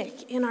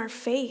anemic in our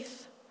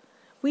faith.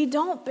 We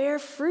don't bear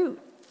fruit.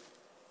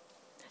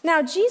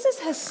 Now, Jesus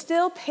has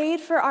still paid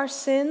for our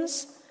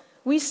sins.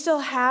 We still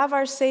have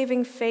our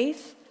saving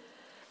faith.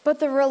 But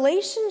the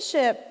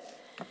relationship,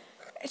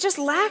 it just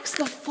lacks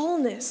the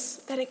fullness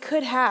that it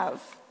could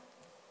have.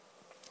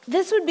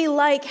 This would be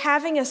like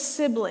having a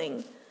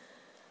sibling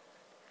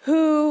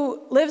who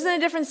lives in a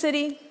different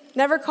city,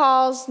 never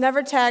calls,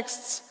 never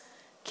texts,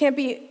 can't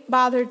be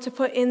bothered to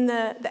put in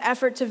the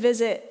effort to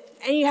visit,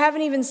 and you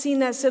haven't even seen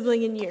that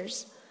sibling in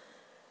years.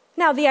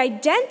 Now, the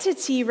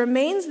identity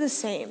remains the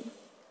same.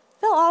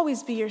 They'll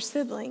always be your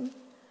sibling.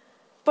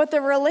 But the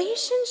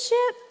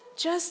relationship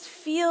just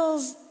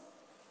feels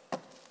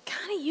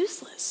kind of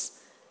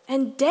useless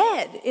and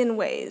dead in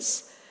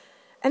ways.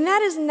 And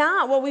that is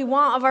not what we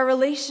want of our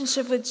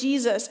relationship with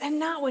Jesus, and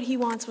not what he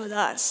wants with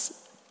us.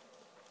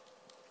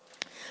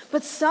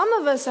 But some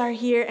of us are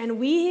here, and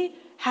we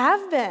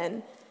have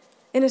been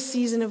in a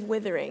season of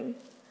withering.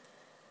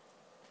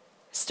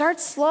 Start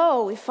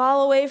slow. We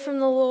fall away from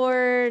the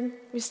Lord.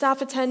 We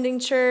stop attending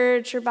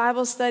church or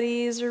Bible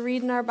studies or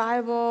reading our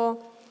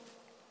Bible.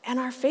 And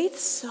our faith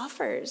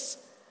suffers.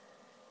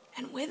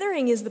 And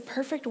withering is the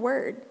perfect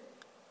word.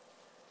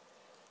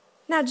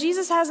 Now,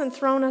 Jesus hasn't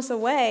thrown us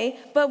away,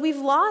 but we've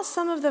lost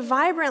some of the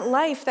vibrant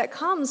life that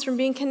comes from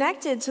being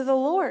connected to the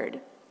Lord.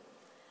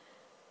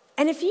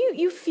 And if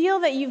you feel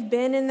that you've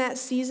been in that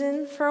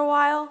season for a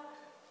while,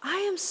 I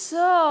am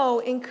so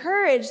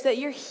encouraged that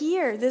you're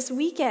here this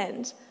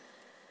weekend.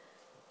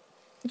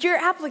 Your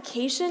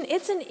application,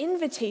 it's an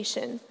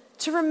invitation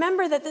to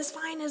remember that this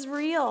vine is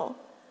real,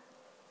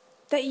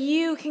 that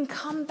you can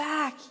come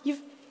back.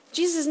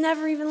 Jesus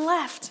never even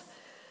left.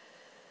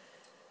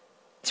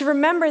 To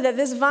remember that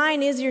this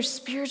vine is your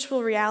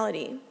spiritual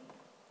reality.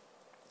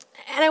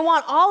 And I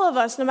want all of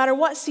us, no matter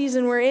what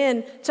season we're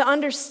in, to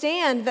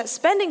understand that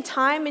spending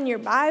time in your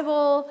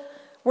Bible,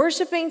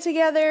 worshiping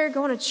together,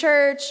 going to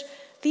church,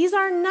 these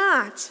are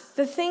not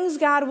the things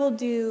God will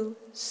do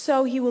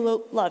so he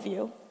will love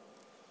you.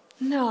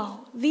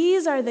 No,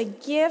 these are the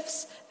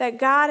gifts that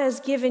God has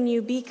given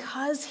you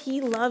because he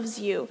loves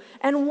you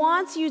and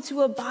wants you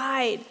to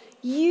abide.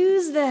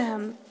 Use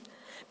them.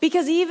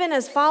 Because even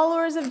as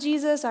followers of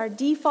Jesus, our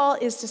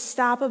default is to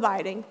stop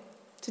abiding,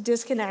 to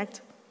disconnect.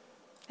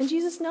 And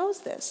Jesus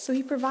knows this, so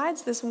he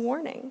provides this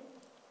warning.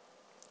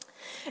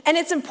 And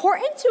it's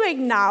important to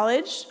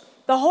acknowledge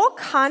the whole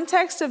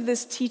context of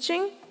this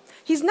teaching.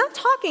 He's not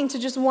talking to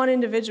just one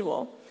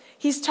individual.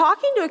 He's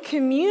talking to a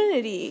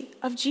community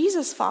of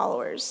Jesus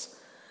followers.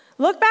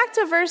 Look back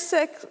to verse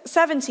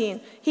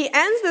 17. He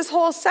ends this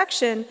whole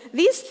section,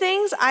 "These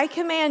things I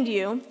command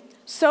you,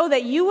 so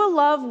that you will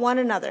love one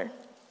another."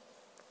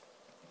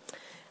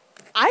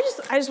 I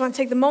just want to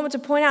take the moment to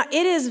point out,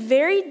 it is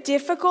very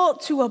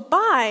difficult to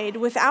abide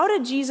without a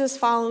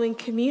Jesus-following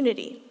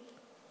community.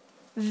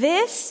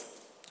 This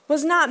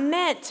was not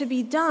meant to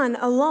be done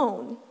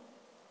alone.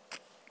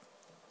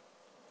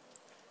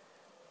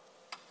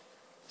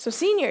 So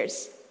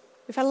seniors,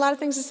 we've had a lot of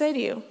things to say to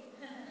you.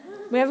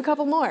 We have a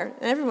couple more,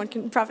 and everyone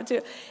can profit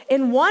too.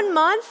 In 1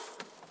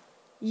 month,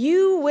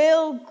 you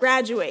will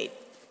graduate.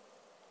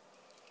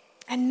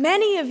 And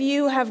many of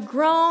you have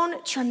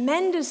grown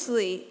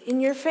tremendously in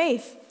your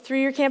faith through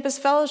your campus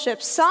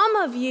fellowship. Some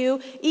of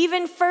you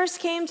even first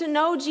came to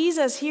know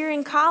Jesus here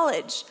in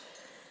college.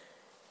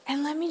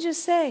 And let me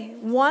just say,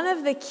 one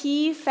of the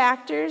key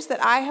factors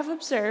that I have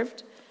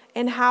observed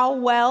in how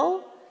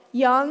well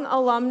young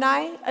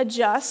alumni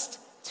adjust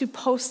to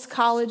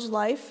post-college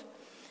life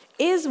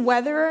is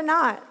whether or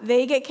not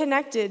they get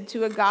connected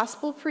to a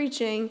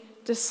gospel-preaching,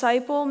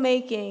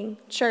 disciple-making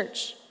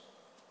church,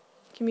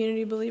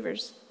 community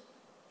believers.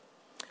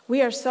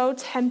 We are so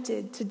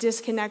tempted to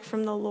disconnect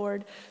from the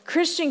Lord.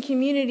 Christian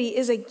community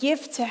is a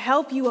gift to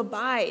help you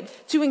abide,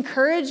 to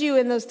encourage you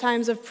in those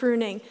times of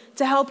pruning,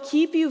 to help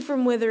keep you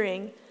from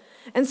withering.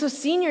 And so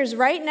seniors,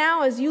 right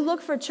now, as you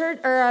look for church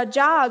or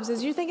jobs,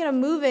 as you're thinking of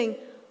moving,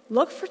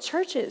 look for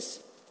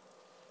churches.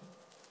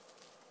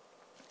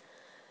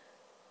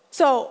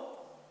 So,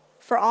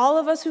 for all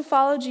of us who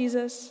follow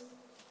Jesus,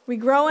 we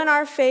grow in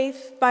our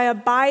faith by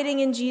abiding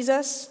in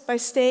Jesus, by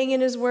staying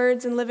in his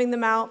words and living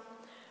them out.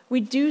 We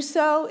do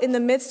so in the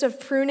midst of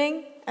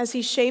pruning as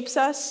he shapes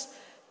us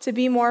to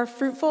be more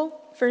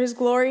fruitful for his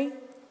glory.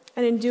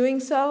 And in doing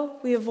so,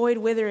 we avoid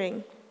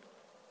withering.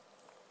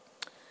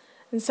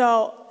 And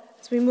so,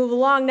 as we move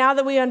along, now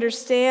that we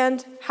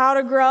understand how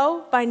to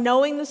grow by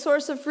knowing the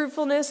source of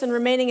fruitfulness and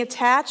remaining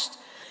attached,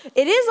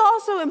 it is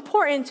also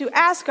important to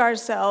ask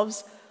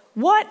ourselves,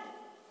 what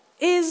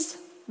is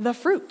the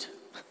fruit?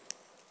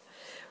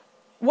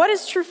 What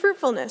is true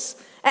fruitfulness?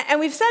 And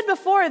we've said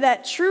before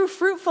that true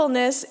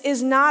fruitfulness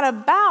is not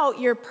about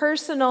your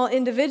personal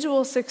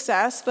individual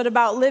success, but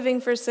about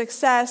living for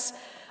success,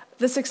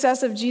 the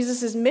success of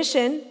Jesus'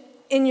 mission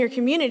in your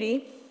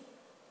community.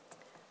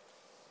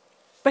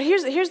 But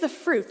here's the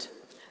fruit.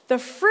 The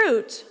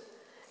fruit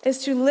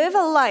is to live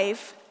a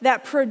life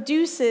that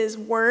produces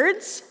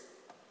words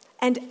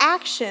and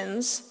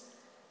actions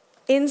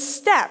in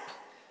step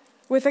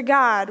with a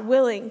God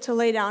willing to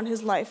lay down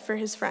his life for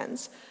his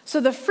friends. So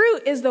the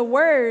fruit is the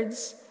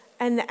words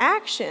and the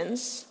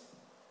actions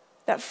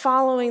that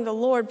following the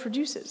Lord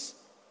produces.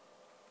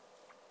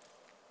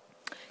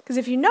 Because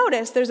if you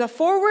notice, there's a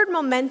forward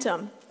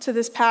momentum to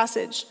this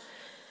passage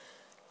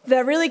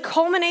that really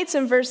culminates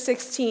in verse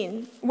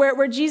 16,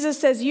 where Jesus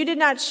says, "You did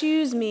not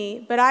choose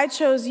me, but I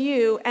chose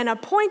you and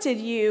appointed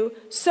you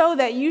so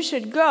that you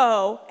should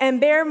go and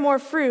bear more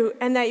fruit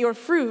and that your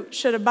fruit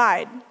should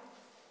abide."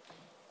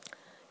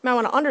 You might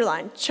want to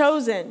underline,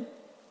 chosen,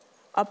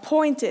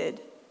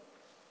 appointed,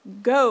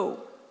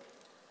 go.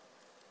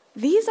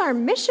 These are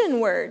mission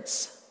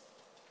words.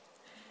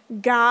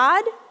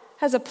 God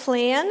has a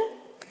plan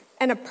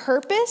and a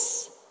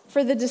purpose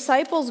for the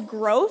disciples'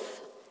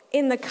 growth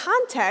in the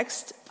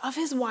context of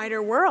his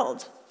wider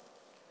world.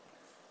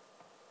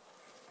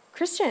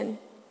 Christian,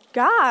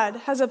 God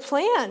has a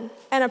plan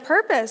and a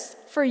purpose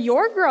for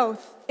your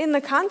growth in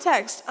the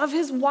context of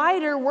his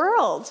wider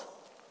world.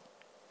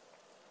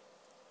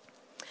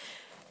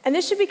 And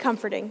this should be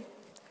comforting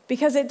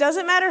because it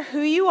doesn't matter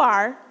who you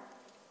are,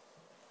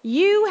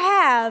 you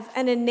have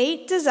an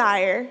innate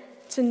desire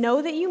to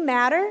know that you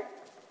matter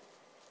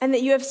and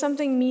that you have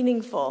something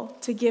meaningful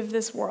to give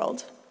this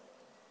world.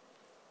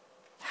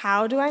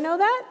 How do I know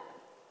that?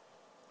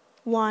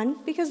 One,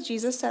 because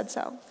Jesus said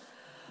so.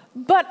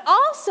 But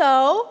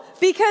also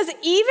because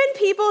even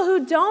people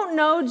who don't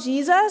know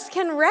Jesus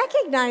can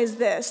recognize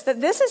this,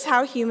 that this is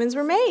how humans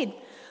were made.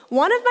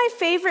 One of my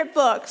favorite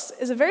books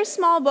is a very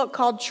small book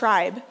called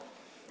Tribe.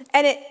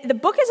 And the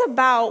book is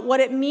about what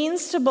it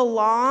means to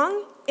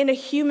belong in a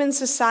human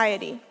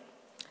society.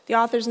 The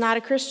author's not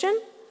a Christian,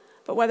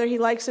 but whether he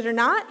likes it or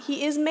not,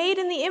 he is made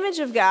in the image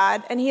of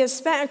God, and he has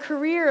spent a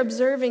career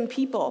observing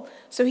people.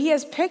 So he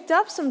has picked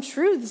up some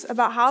truths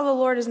about how the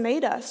Lord has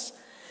made us.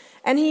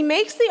 And he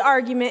makes the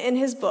argument in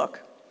his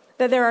book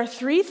that there are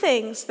 3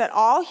 things that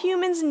all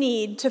humans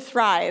need to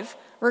thrive,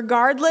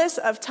 regardless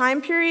of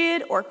time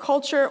period or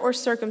culture or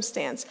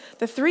circumstance.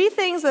 The 3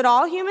 things that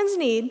all humans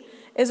need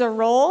is a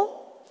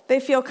role they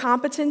feel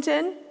competent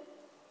in,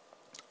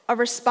 a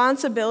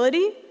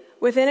responsibility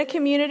within a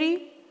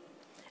community,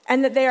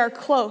 and that they are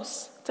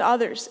close to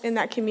others in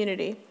that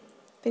community.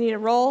 They need a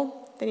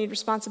role, they need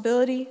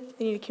responsibility,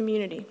 they need a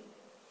community.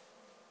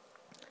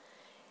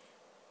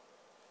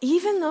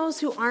 Even those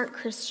who aren't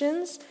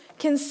Christians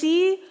can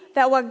see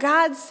that what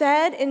God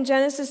said in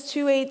Genesis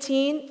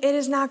 2:18, it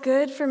is not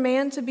good for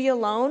man to be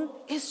alone,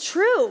 is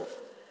true.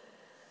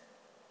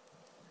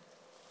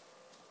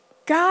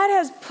 God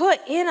has put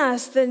in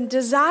us the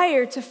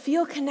desire to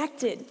feel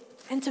connected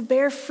and to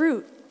bear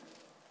fruit.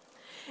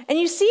 And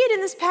you see it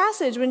in this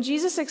passage when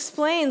Jesus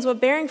explains what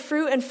bearing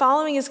fruit and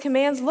following his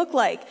commands look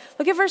like.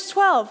 Look at verse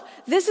 12.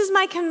 This is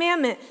my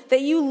commandment,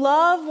 that you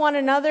love one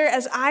another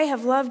as I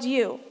have loved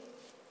you.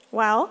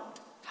 Well,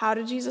 how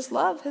did Jesus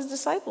love his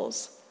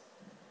disciples?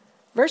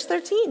 Verse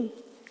 13.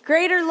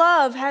 Greater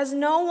love has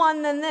no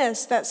one than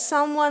this, that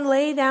someone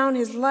lay down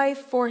his life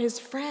for his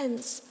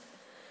friends.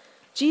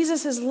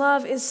 Jesus'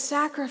 love is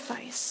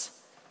sacrifice.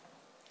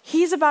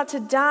 He's about to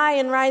die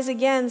and rise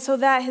again so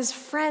that his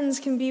friends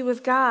can be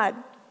with God.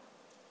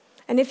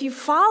 And if you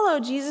follow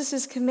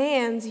Jesus'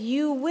 commands,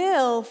 you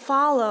will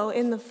follow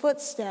in the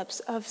footsteps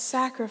of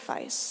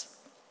sacrifice.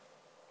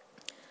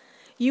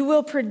 You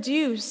will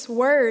produce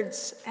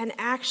words and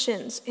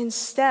actions in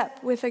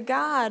step with a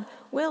God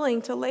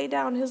willing to lay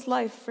down his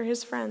life for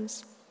his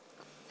friends.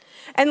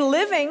 And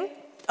living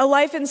a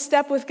life in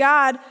step with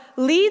God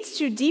leads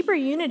to deeper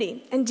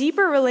unity and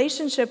deeper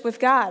relationship with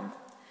God.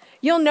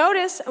 You'll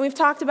notice, and we've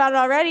talked about it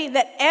already,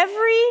 that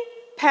every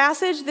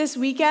passage this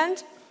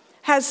weekend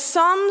has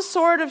some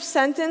sort of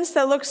sentence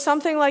that looks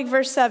something like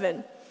verse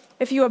 7.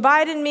 If you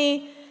abide in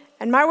me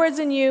and my words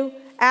in you,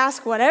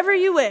 ask whatever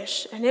you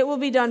wish and it will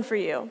be done for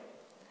you.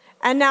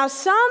 And now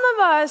some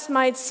of us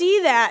might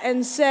see that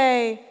and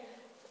say,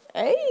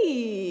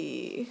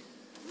 hey,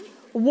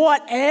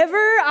 whatever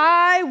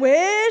I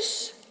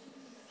wish,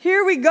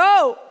 here we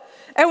go.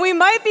 And we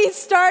might be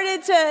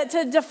started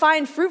to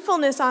define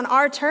fruitfulness on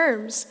our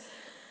terms.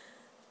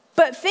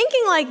 But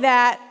thinking like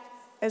that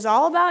is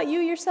all about you,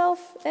 yourself,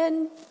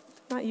 and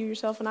not you,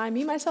 yourself, and I,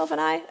 me, myself,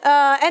 and I.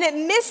 And it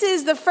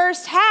misses the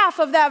first half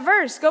of that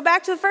verse. Go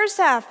back to the first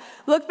half.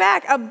 Look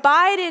back.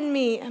 Abide in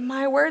me, and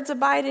my words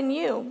abide in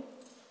you.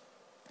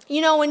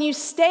 You know, when you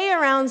stay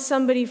around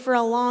somebody for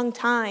a long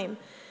time,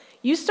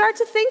 you start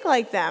to think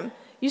like them.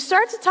 You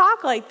start to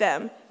talk like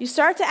them. You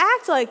start to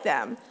act like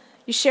them.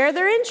 You share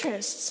their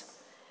interests.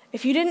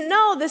 If you didn't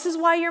know, this is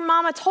why your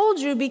mama told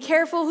you, be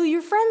careful who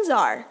your friends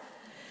are.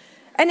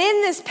 And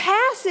in this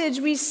passage,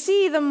 we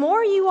see the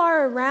more you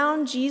are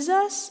around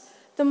Jesus,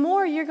 the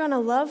more you're going to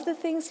love the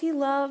things he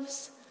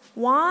loves,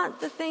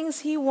 want the things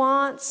he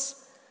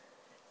wants.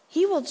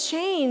 He will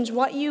change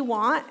what you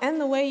want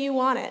and the way you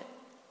want it.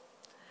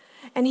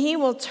 And he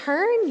will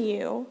turn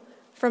you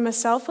from a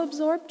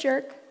self-absorbed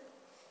jerk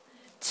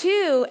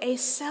to a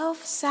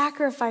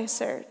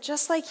self-sacrificer,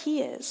 just like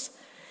he is.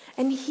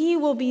 And he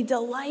will be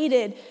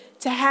delighted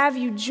to have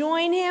you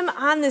join him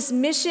on this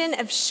mission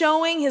of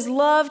showing his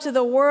love to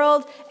the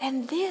world,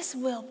 and this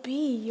will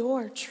be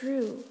your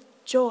true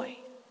joy.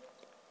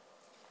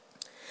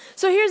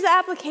 So here's the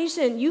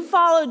application. You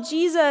follow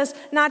Jesus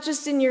not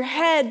just in your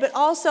head, but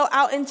also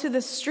out into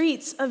the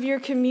streets of your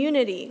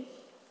community.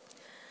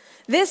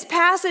 This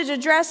passage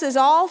addresses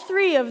all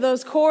three of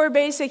those core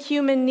basic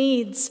human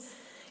needs.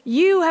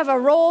 You have a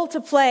role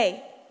to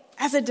play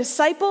as a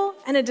disciple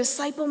and a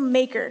disciple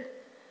maker.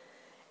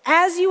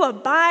 As you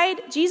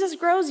abide, Jesus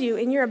grows you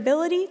in your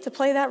ability to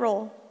play that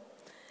role.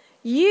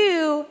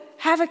 You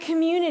have a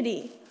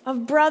community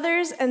of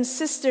brothers and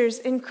sisters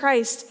in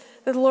Christ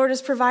that the Lord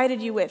has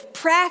provided you with.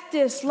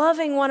 Practice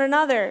loving one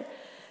another.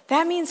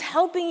 That means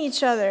helping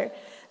each other.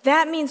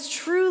 That means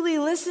truly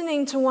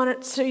listening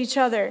to each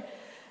other.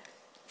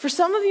 For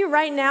some of you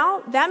right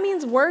now, that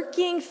means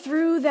working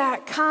through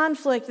that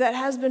conflict that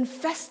has been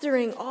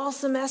festering all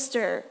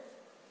semester.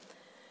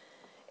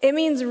 It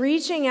means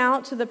reaching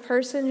out to the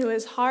person who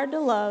is hard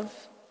to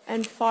love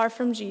and far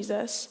from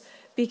Jesus,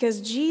 because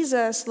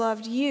Jesus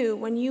loved you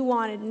when you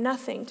wanted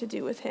nothing to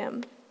do with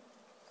him.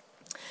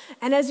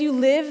 And as you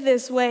live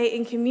this way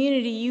in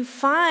community, you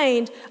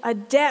find a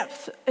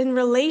depth in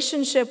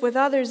relationship with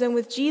others and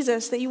with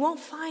Jesus that you won't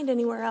find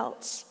anywhere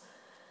else.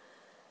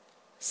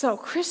 So,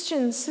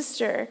 Christian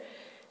sister,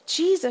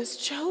 Jesus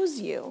chose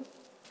you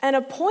and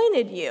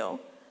appointed you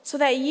so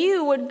that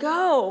you would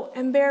go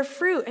and bear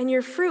fruit and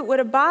your fruit would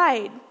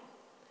abide.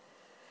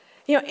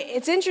 You know,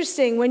 it's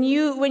interesting when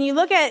you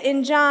look at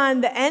in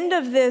John the end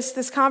of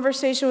this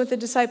conversation with the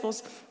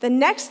disciples, the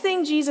next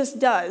thing Jesus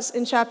does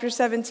in chapter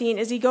 17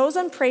 is he goes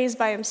and prays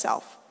by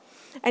himself.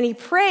 And he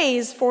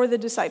prays for the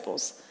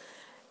disciples.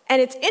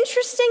 And it's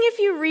interesting if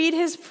you read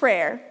his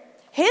prayer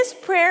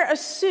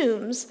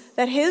assumes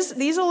that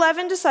these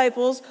 11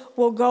 disciples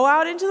will go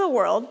out into the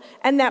world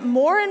and that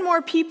more and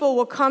more people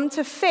will come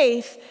to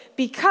faith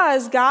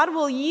because God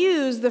will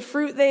use the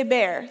fruit they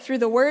bear through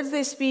the words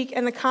they speak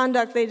and the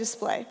conduct they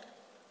display.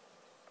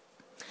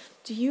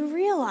 Do you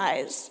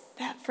realize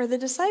that for the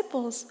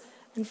disciples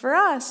and for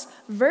us,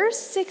 verse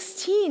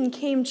 16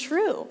 came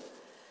true?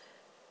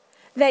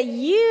 that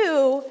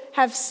you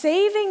have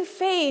saving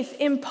faith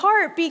in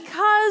part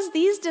because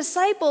these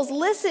disciples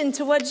listened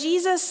to what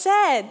Jesus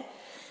said.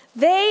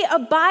 They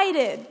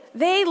abided.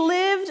 They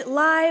lived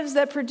lives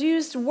that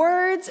produced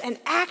words and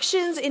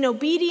actions in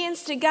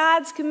obedience to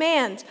God's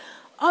command.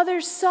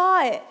 Others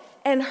saw it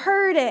and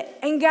heard it,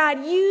 and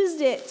God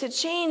used it to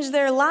change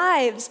their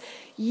lives.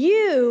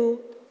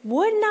 You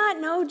would not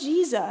know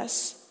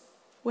Jesus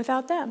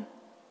without them.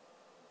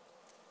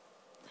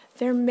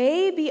 There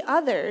may be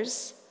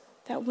others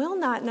that will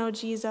not know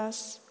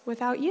Jesus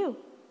without you,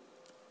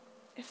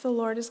 if the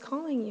Lord is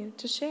calling you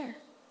to share.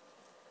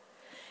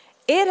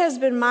 It has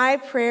been my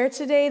prayer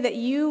today that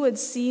you would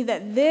see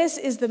that this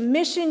is the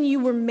mission you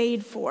were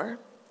made for.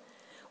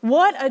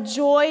 What a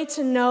joy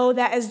to know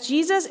that as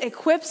Jesus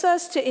equips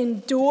us to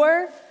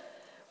endure,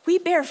 we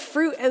bear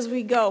fruit as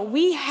we go.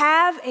 We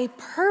have a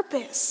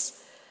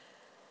purpose.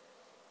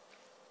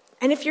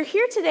 And if you're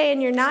here today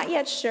and you're not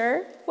yet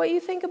sure what you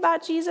think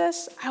about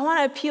Jesus, I want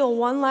to appeal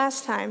one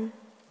last time.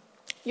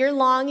 Your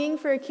longing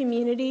for a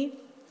community,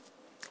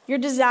 your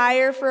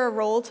desire for a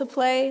role to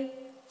play,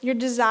 your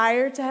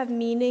desire to have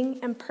meaning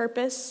and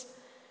purpose,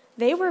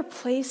 they were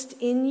placed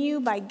in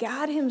you by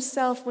God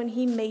Himself when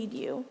He made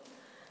you.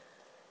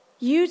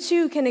 You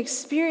too can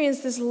experience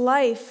this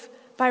life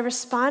by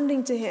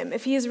responding to Him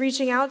if He is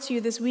reaching out to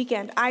you this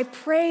weekend. I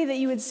pray that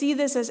you would see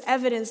this as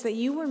evidence that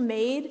you were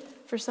made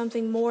for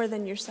something more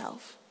than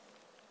yourself.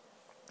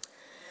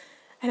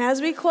 And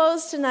as we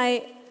close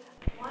tonight,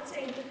 I want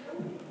to...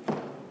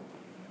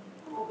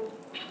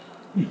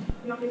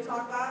 You want me to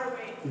talk loud or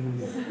wait? I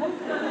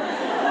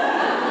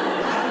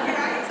can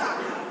talk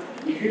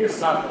loud. You can just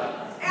talk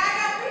loud. And I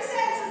got 3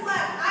 sentences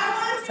left. I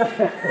want to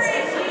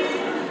encourage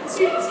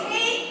you to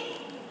take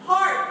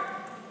heart.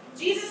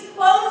 Jesus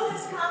closed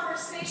this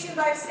conversation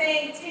by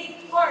saying,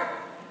 take heart.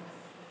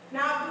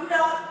 Not boot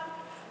up,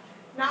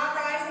 not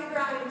rise and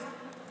grind.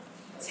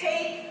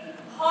 Take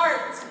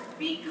heart.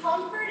 Be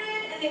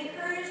comforted and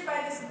encouraged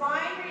by this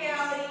divine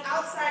reality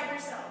outside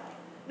yourself.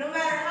 No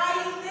matter how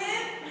you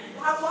live,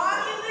 how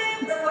long you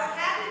live, or what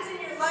happens in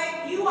your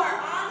life, you are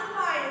on the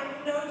vine if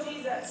you know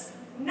Jesus.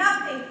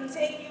 Nothing can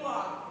take you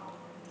off.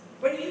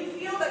 When you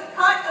feel the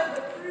cut of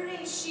the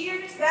pruning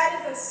shears,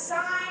 that is a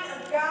sign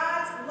of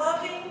God's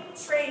loving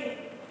training.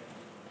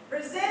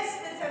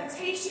 Resist the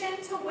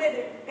temptation to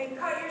wither and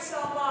cut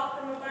yourself off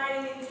from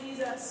abiding in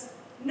Jesus,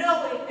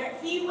 knowing that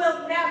He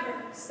will never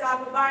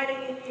stop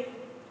abiding in you.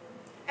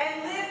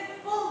 And live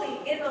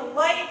fully in the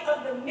light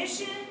of the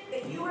mission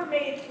that you were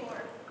made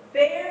for.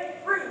 Bear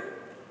fruit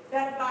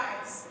that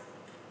abides.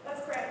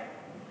 Let's pray.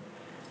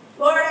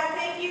 Lord, I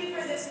thank you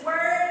for this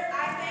word.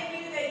 I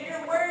thank you that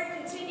your word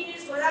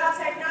continues without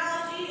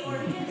technology or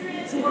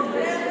hindrance or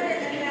whatever,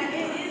 and that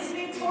it is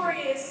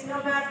victorious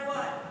no matter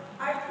what.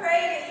 I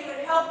pray that you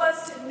would help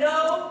us to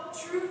know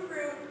true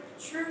fruit,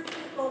 true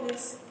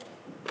fruitfulness,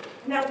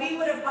 and that we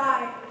would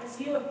abide as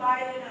you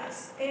abide in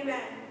us.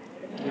 Amen.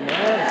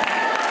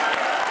 Amen.